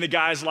 And the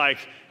guy's like,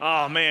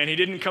 oh man, he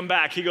didn't come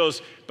back. He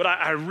goes, but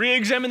I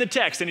re-examined the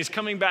text and he's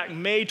coming back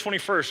May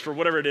 21st or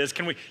whatever it is.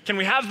 Can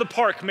we have the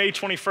park May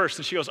 21st?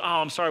 And she goes, oh,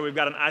 I'm sorry, we've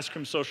got an ice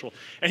cream social.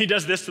 And he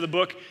does this to the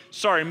book,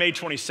 sorry, May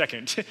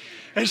 22nd.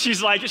 And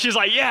she's like,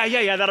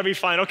 yeah, that'll be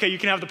fine. Okay, you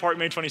can have the park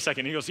May 22nd.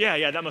 And he goes,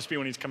 yeah, that must be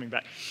when he's coming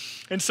back.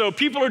 And so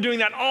people are doing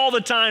that all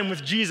the time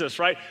with Jesus,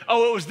 right?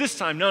 Oh, it was this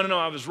time. No,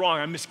 I was wrong.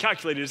 I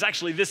miscalculated. It's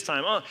actually this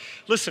time.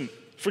 Listen,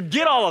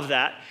 forget all of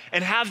that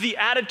and have the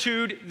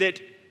attitude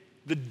that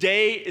the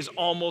day is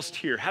almost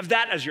here. Have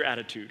that as your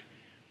attitude.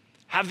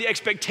 Have the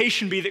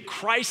expectation be that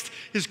Christ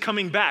is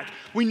coming back.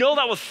 We know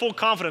that with full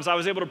confidence. I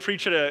was able to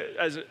preach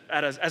as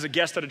a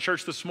guest at a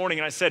church this morning,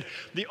 and I said,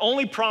 the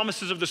only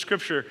promises of the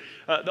scripture,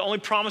 the only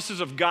promises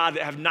of God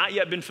that have not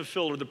yet been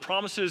fulfilled are the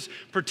promises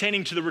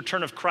pertaining to the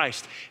return of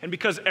Christ. And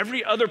because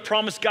every other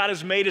promise God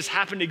has made has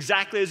happened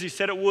exactly as he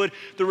said it would,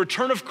 the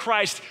return of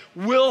Christ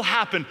will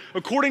happen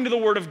according to the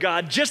word of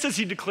God, just as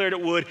he declared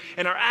it would.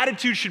 And our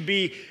attitude should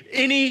be,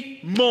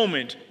 any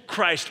moment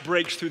Christ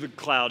breaks through the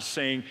clouds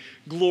saying,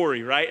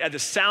 glory, right? At the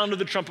sound of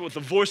the trumpet with the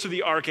voice of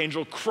the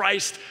archangel,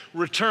 Christ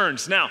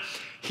returns. Now,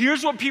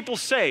 here's what people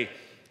say.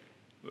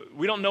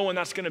 We don't know when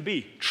that's gonna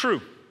be.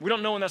 True, we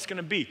don't know when that's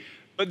gonna be.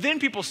 But then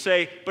people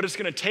say, but it's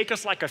gonna take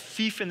us like a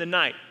thief in the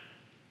night.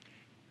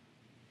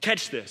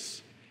 Catch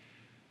this.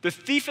 The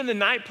thief in the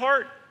night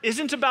part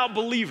isn't about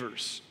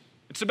believers.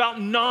 It's about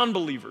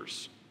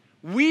non-believers.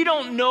 We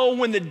don't know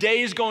when the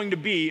day is going to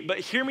be, but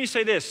hear me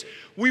say this,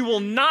 we will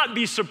not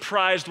be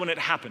surprised when it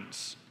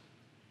happens.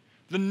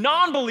 The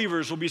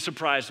non-believers will be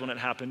surprised when it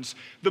happens.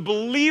 The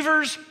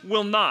believers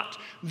will not.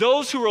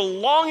 Those who are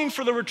longing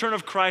for the return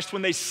of Christ,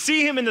 when they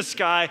see him in the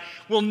sky,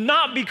 will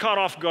not be caught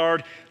off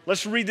guard.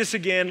 Let's read this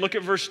again. Look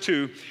at verse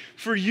 2.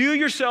 For you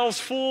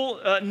yourselves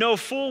know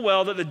full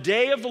well that the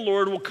day of the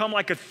Lord will come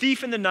like a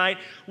thief in the night,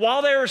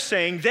 while they are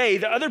saying, they,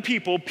 the other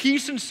people,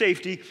 peace and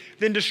safety,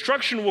 then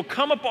destruction will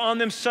come upon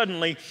them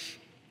suddenly,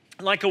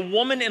 like a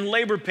woman in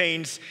labor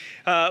pains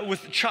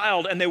with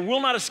child, and they will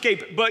not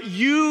escape. But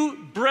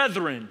you,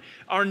 brethren,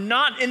 are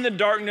not in the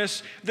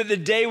darkness, that the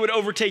day would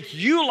overtake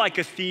you like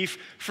a thief,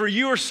 for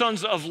you are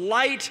sons of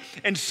light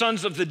and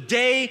sons of the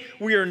day.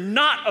 We are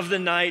not of the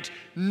night,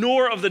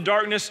 nor of the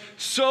darkness.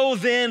 So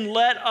then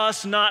let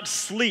us not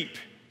sleep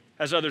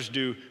as others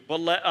do, but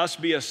let us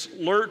be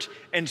alert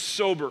and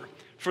sober.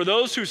 For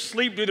those who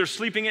sleep do their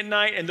sleeping at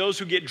night, and those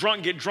who get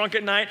drunk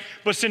at night.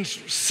 But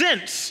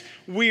since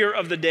we are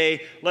of the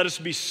day, let us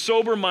be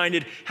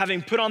sober-minded,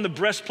 having put on the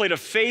breastplate of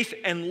faith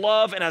and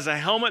love, and as a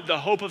helmet, the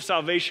hope of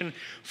salvation.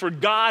 For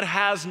God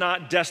has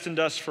not destined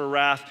us for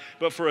wrath,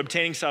 but for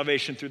obtaining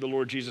salvation through the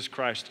Lord Jesus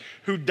Christ,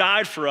 who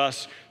died for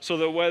us, so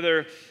that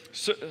whether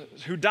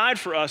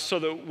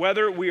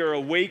we are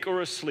awake or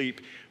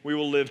asleep, we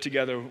will live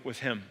together with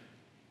him.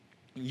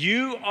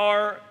 You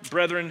are,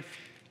 brethren,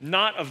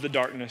 not of the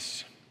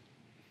darkness,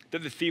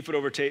 that the thief would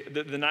overtake,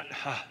 that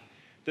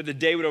the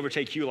day would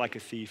overtake you like a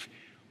thief.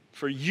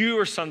 For you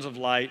are sons of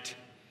light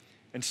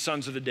and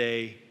sons of the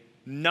day,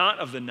 not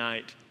of the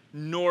night,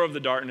 nor of the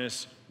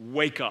darkness.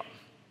 Wake up,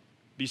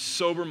 be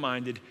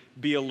sober-minded,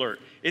 be alert.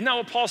 Isn't that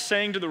what Paul's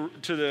saying to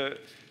the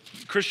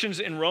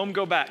Christians in Rome?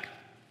 Go back.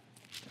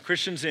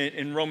 Christians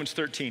in Romans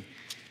 13.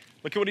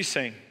 Look at what he's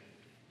saying.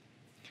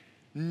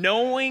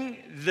 Knowing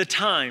the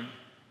time,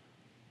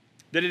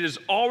 that it is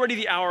already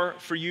the hour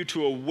for you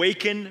to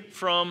awaken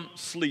from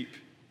sleep.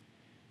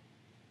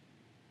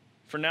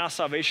 For now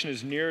salvation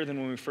is nearer than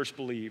when we first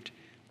believed.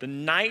 The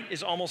night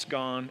is almost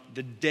gone.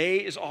 The day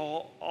is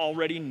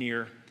already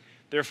near.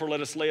 Therefore,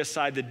 let us lay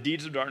aside the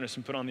deeds of darkness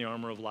and put on the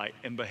armor of light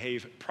and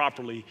behave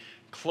properly,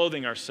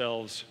 clothing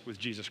ourselves with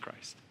Jesus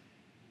Christ.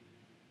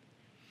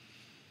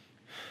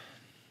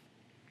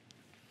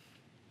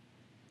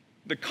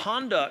 The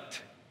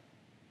conduct,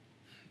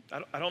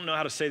 I don't know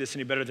how to say this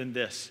any better than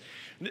this.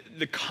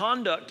 The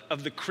conduct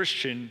of the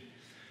Christian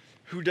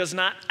who does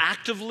not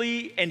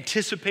actively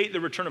anticipate the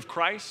return of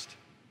Christ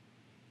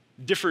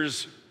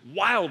differs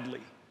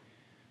wildly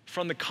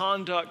from the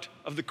conduct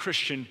of the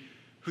Christian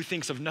who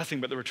thinks of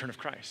nothing but the return of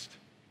Christ,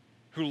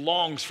 who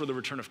longs for the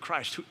return of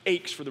Christ, who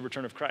aches for the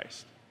return of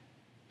Christ.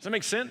 Does that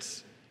make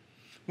sense?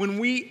 When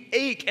we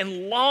ache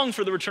and long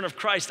for the return of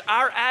Christ,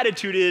 our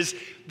attitude is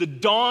the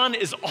dawn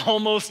is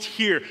almost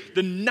here.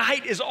 The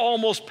night is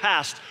almost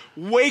past.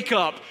 Wake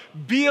up,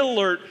 be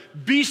alert,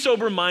 be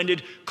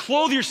sober-minded,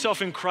 clothe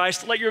yourself in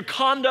Christ. Let your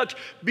conduct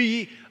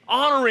be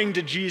honoring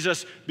to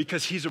Jesus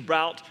because he's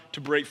about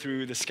to break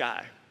through the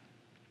sky.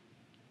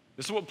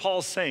 This is what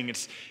Paul's saying.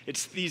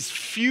 It's these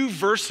few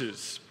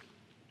verses,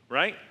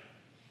 right?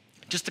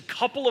 Just a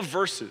couple of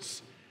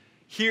verses.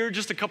 Here,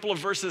 just a couple of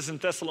verses in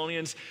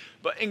Thessalonians,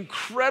 but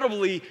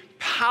incredibly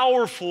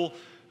powerful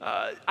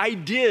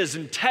ideas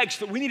and texts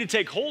that we need to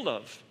take hold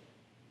of.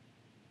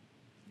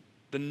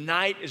 The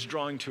night is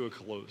drawing to a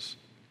close.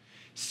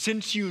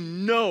 Since you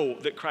know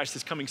that Christ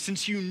is coming,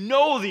 since you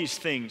know these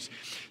things,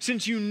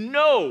 since you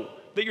know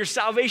that your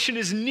salvation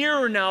is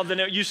nearer now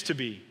than it used to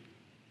be,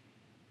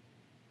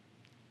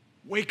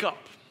 wake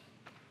up.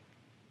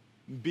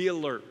 Be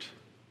alert.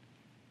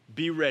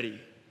 Be ready.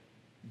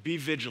 Be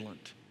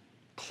vigilant.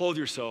 Clothe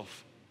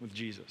yourself with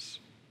Jesus.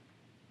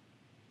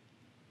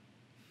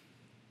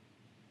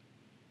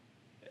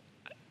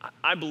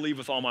 I believe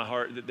with all my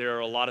heart that there are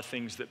a lot of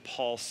things that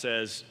Paul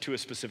says to a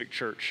specific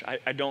church. I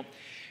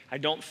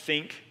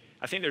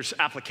think there's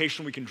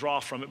application we can draw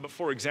from it. But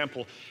for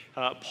example,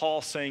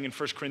 Paul saying in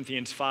 1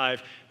 Corinthians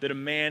 5 that a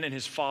man and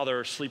his father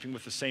are sleeping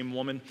with the same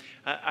woman.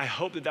 I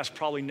hope that that's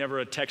probably never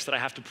a text that I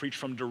have to preach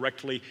from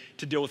directly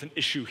to deal with an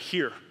issue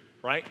here,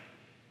 right?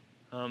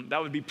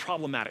 That would be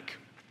problematic.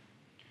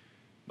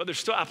 But there's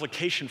still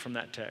application from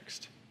that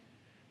text.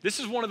 This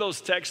is one of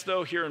those texts,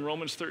 though, here in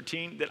Romans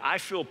 13, that I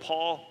feel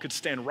Paul could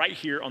stand right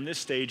here on this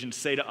stage and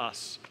say to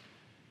us,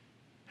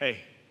 hey,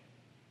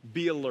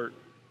 be alert,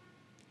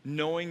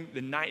 knowing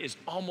the night is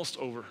almost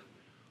over,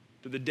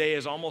 that the day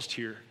is almost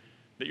here,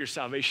 that your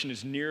salvation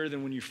is nearer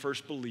than when you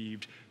first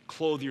believed.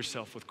 Clothe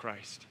yourself with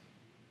Christ.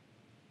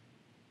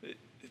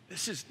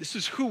 This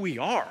is who we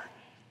are.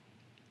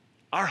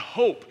 Our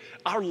hope,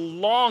 our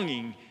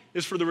longing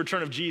is for the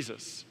return of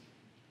Jesus.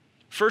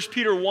 1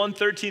 Peter 1,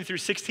 13 through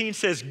 16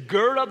 says,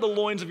 gird up the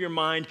loins of your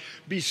mind,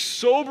 be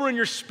sober in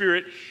your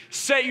spirit,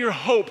 set your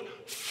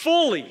hope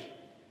fully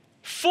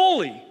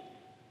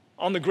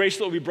on the grace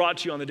that will be brought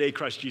to you on the day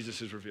Christ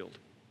Jesus is revealed.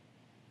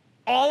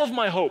 All of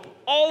my hope,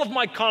 all of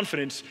my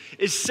confidence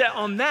is set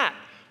on that.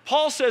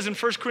 Paul says in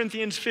 1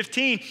 Corinthians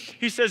 15,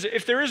 he says,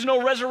 if there is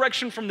no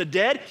resurrection from the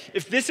dead,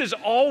 if this is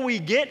all we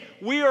get,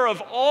 we are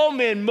of all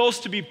men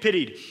most to be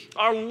pitied.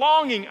 Our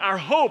longing, our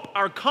hope,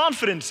 our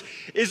confidence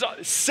is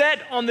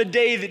set on the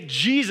day that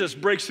Jesus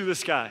breaks through the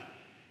sky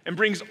and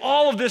brings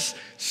all of this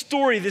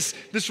story, this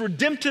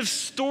redemptive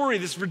story,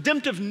 this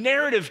redemptive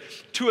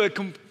narrative to a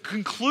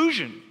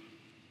conclusion.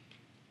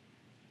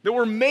 That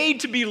we're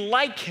made to be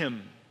like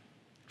him.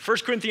 1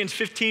 Corinthians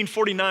 15,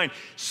 49,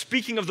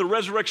 speaking of the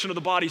resurrection of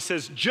the body,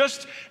 says,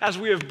 just as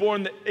we have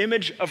borne the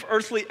image of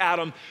earthly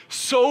Adam,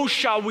 so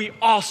shall we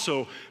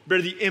also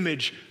bear the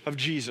image of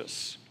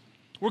Jesus.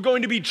 We're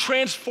going to be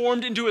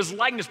transformed into his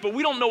likeness, but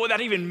we don't know what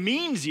that even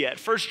means yet.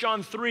 1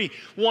 John 3,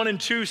 1 and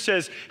 2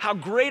 says, how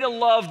great a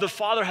love the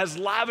Father has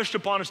lavished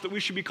upon us that we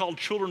should be called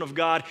children of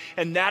God,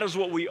 and that is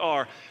what we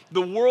are.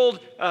 The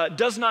world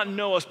does not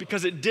know us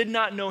because it did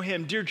not know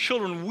him. Dear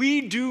children,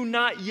 we do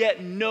not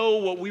yet know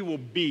what we will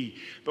be,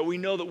 but we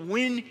know that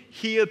when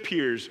he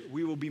appears,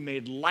 we will be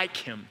made like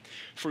him,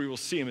 for we will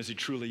see him as he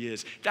truly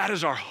is. That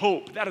is our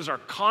hope. That is our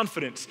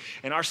confidence.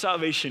 And our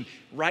salvation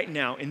right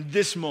now, in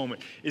this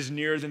moment, is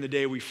nearer than the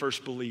day we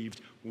first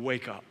believed.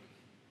 Wake up.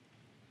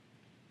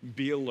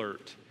 Be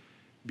alert.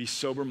 Be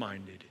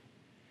sober-minded.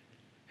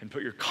 And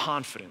put your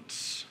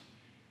confidence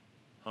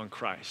on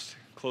Christ,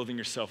 clothing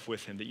yourself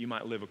with him, that you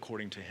might live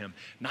according to him.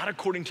 Not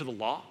according to the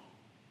law,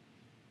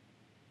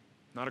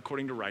 not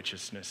according to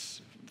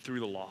righteousness through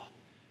the law,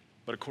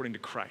 but according to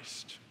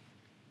Christ.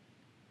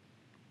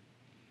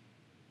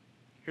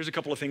 Here's a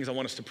couple of things I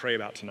want us to pray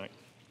about tonight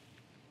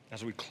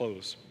as we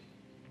close.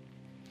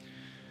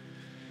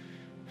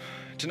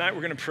 Tonight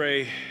we're going to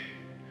pray,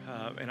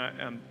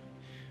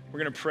 we're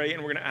going to pray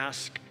and we're going to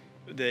ask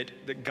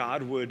that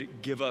God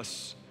would give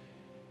us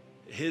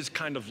his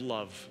kind of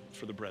love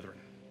for the brethren.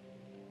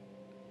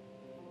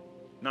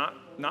 Not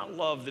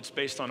love that's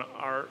based on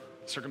our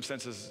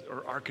circumstances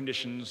or our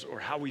conditions or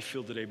how we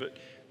feel today, but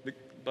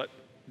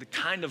the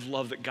kind of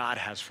love that God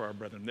has for our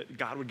brethren, that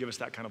God would give us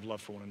that kind of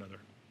love for one another.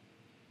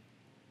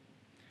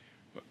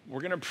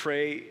 We're going to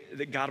pray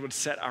that God would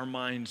set our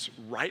minds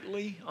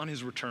rightly on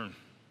his return.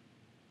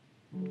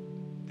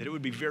 That it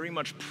would be very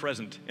much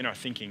present in our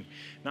thinking,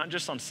 not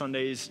just on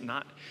Sundays,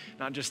 not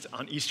just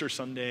on Easter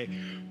Sunday,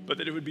 but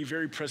that it would be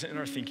very present in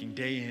our thinking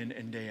day in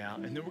and day out.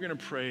 And then we're going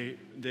to pray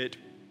that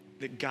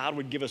God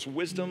would give us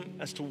wisdom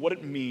as to what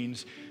it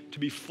means to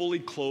be fully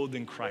clothed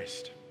in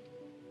Christ.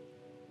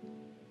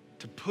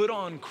 To put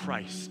on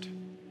Christ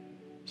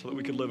so that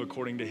we could live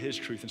according to his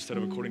truth instead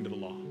of according to the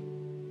law.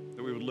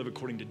 That we would live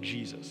according to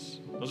Jesus.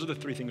 Those are the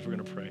three things we're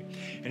going to pray.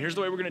 And here's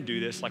the way we're going to do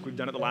this, like we've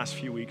done it the last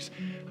few weeks.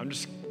 I'm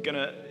just going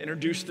to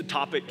introduce the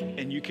topic,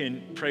 and you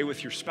can pray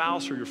with your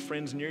spouse or your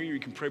friends near you. You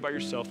can pray by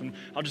yourself, and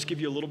I'll just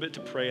give you a little bit to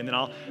pray, and then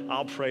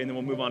I'll pray, and then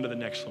we'll move on to the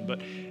next one.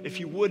 But if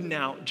you would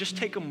now, just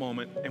take a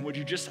moment, and would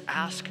you just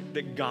ask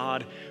that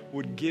God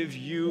would give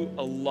you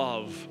a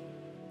love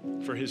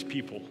for his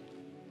people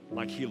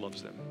like he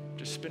loves them.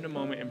 Just spend a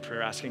moment in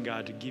prayer asking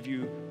God to give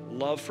you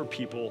love for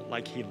people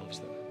like he loves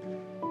them.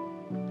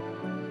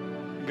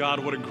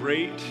 God, what a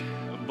great,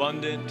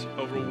 abundant,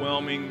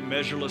 overwhelming,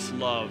 measureless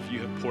love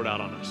you have poured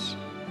out on us.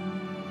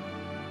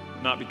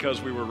 Not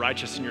because we were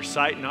righteous in your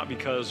sight, not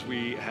because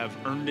we have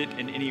earned it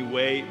in any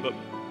way, but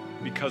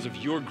because of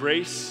your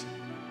grace,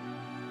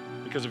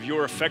 because of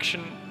your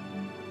affection,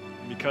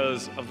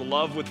 because of the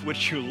love with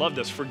which you loved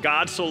us. For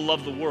God so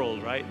loved the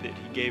world, right, that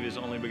he gave his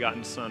only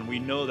begotten son. We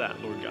know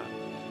that, Lord God.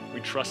 We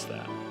trust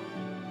that.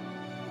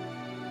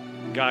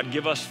 God,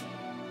 give us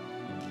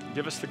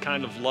the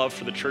kind of love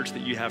for the church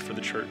that you have for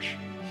the church.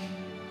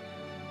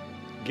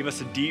 Give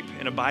us a deep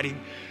and abiding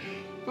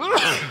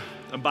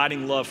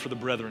love for the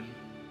brethren.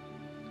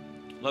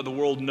 Let the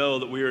world know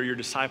that we are your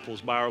disciples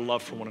by our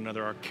love for one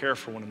another, our care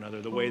for one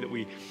another, the way that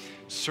we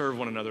serve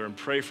one another and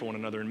pray for one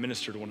another and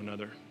minister to one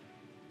another.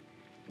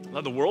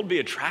 Let the world be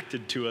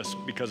attracted to us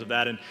because of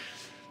that. And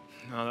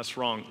no, that's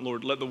wrong.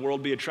 Lord, let the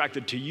world be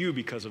attracted to you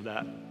because of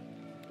that,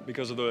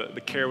 because of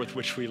the care with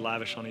which we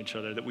lavish on each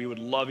other, that we would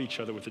love each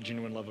other with the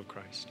genuine love of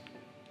Christ.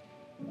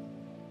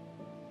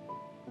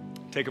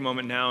 Take a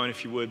moment now, and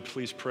if you would,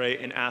 please pray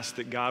and ask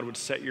that God would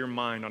set your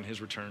mind on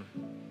his return,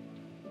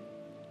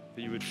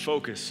 that you would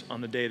focus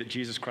on the day that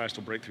Jesus Christ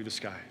will break through the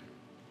sky.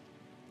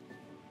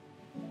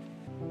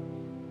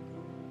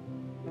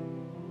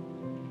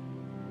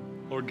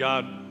 Lord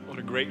God, what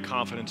a great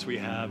confidence we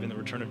have in the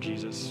return of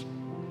Jesus.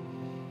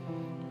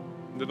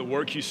 That the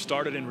work you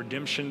started in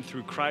redemption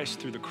through Christ,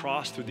 through the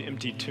cross, through the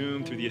empty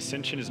tomb, through the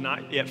ascension is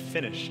not yet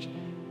finished.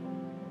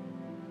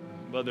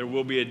 But there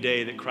will be a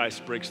day that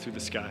Christ breaks through the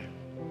sky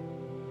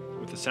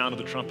with the sound of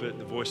the trumpet,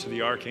 the voice of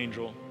the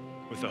archangel,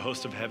 with the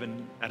host of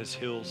heaven at his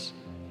heels.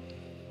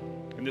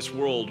 And this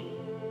world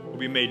will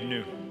be made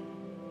new.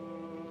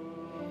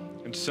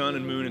 And sun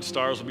and moon and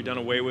stars will be done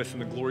away with,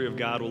 and the glory of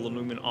God will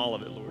illumine all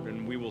of it, Lord.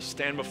 And we will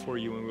stand before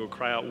you and we will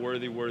cry out,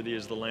 worthy, worthy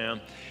is the Lamb.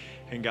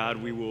 And God,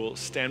 we will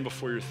stand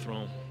before your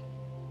throne.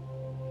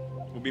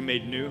 We'll be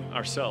made new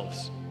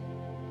ourselves.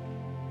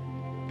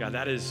 God,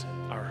 that is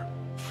our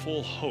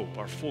full hope,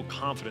 our full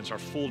confidence, our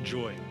full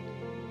joy.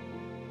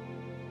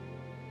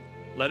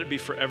 Let it be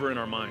forever in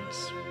our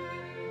minds.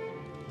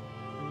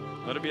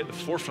 Let it be at the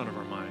forefront of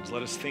our minds.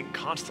 Let us think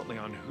constantly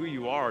on who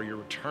you are, your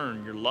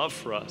return, your love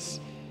for us.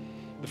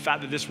 The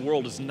fact that this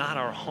world is not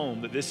our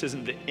home, that this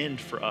isn't the end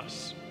for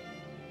us.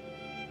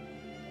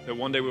 That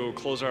one day we will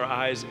close our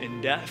eyes in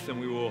death and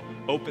we will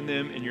open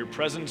them in your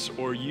presence,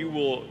 or you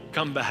will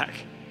come back.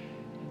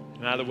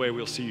 And either way,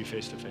 we'll see you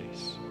face to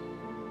face.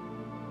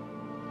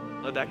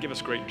 Let that give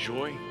us great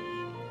joy,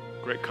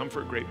 great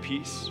comfort, great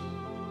peace.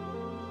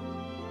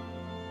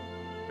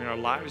 May our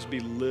lives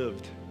be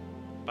lived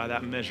by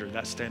that measure,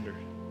 that standard.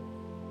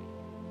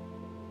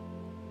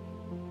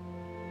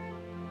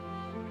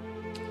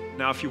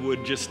 Now, if you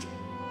would, just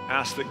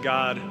ask that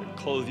God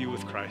clothe you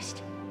with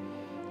Christ.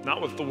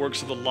 Not with the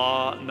works of the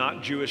law,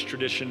 not Jewish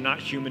tradition, not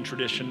human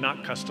tradition,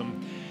 not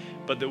custom,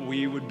 but that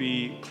we would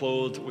be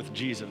clothed with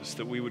Jesus,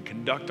 that we would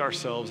conduct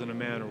ourselves in a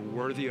manner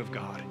worthy of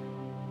God,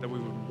 that we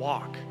would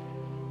walk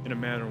in a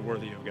manner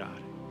worthy of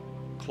God,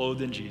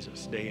 clothed in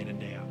Jesus day in and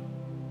day out.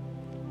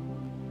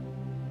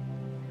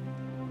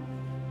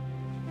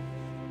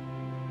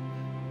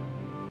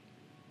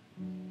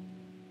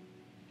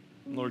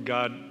 Lord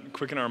God,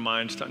 quicken our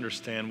minds to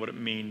understand what it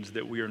means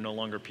that we are no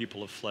longer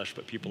people of flesh,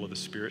 but people of the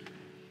Spirit.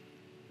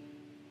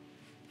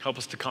 Help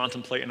us to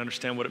contemplate and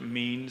understand what it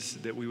means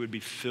that we would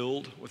be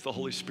filled with the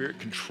Holy Spirit,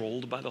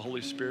 controlled by the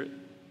Holy Spirit.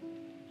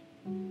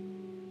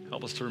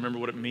 Help us to remember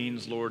what it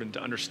means, Lord, and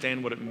to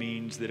understand what it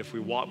means that if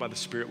we walk by the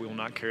Spirit, we will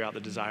not carry out the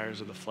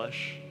desires of the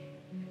flesh.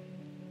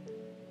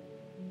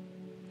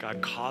 God,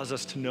 cause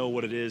us to know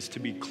what it is to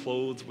be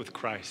clothed with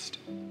Christ,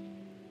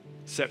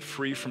 set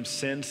free from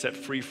sin, set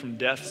free from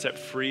death, set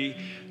free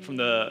from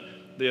the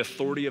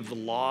authority of the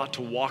law,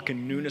 to walk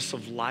in newness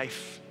of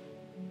life,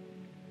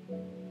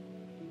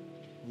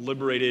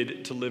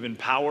 liberated to live in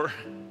power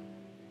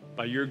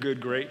by your good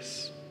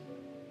grace,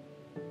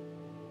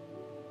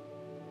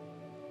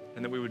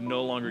 and that we would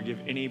no longer give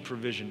any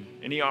provision,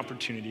 any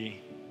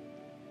opportunity,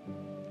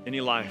 any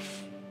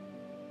life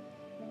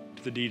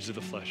to the deeds of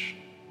the flesh.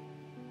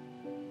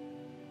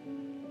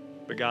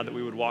 But God, that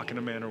we would walk in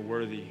a manner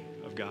worthy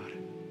of God,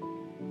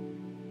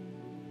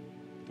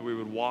 that we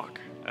would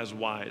walk as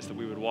wise, that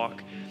we would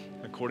walk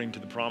according to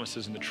the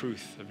promises and the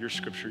truth of your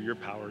scripture, your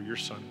power, your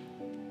Son.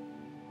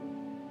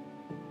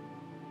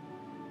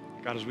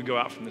 God, as we go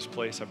out from this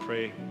place, I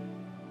pray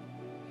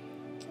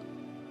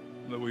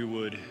that we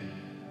would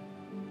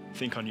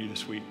think on you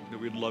this week, that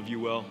we'd love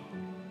you well.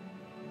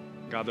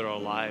 God, that our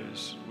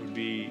lives would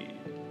be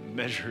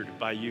measured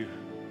by you,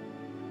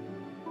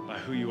 by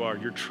who you are,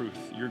 your truth,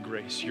 your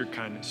grace, your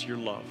kindness, your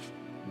love.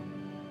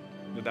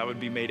 That would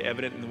be made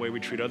evident in the way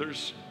we treat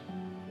others.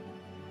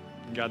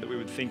 And God, that we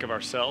would think of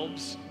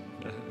ourselves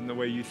in the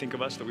way you think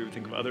of us, that we would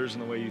think of others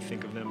in the way you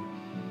think of them.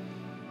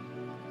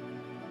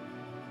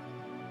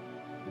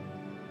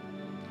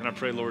 And I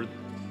pray, Lord,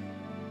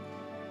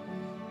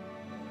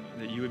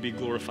 that you would be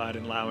glorified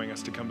in allowing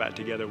us to come back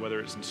together, whether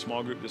it's in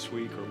small group this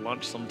week or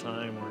lunch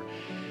sometime or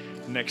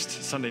next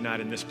Sunday night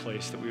in this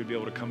place, that we would be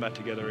able to come back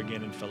together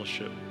again in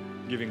fellowship,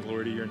 giving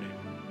glory to your name.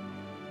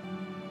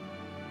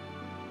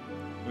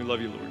 We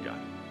love you, Lord God.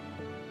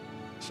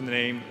 It's in the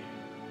name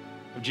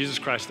of Jesus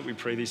Christ that we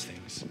pray these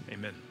things.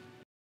 Amen.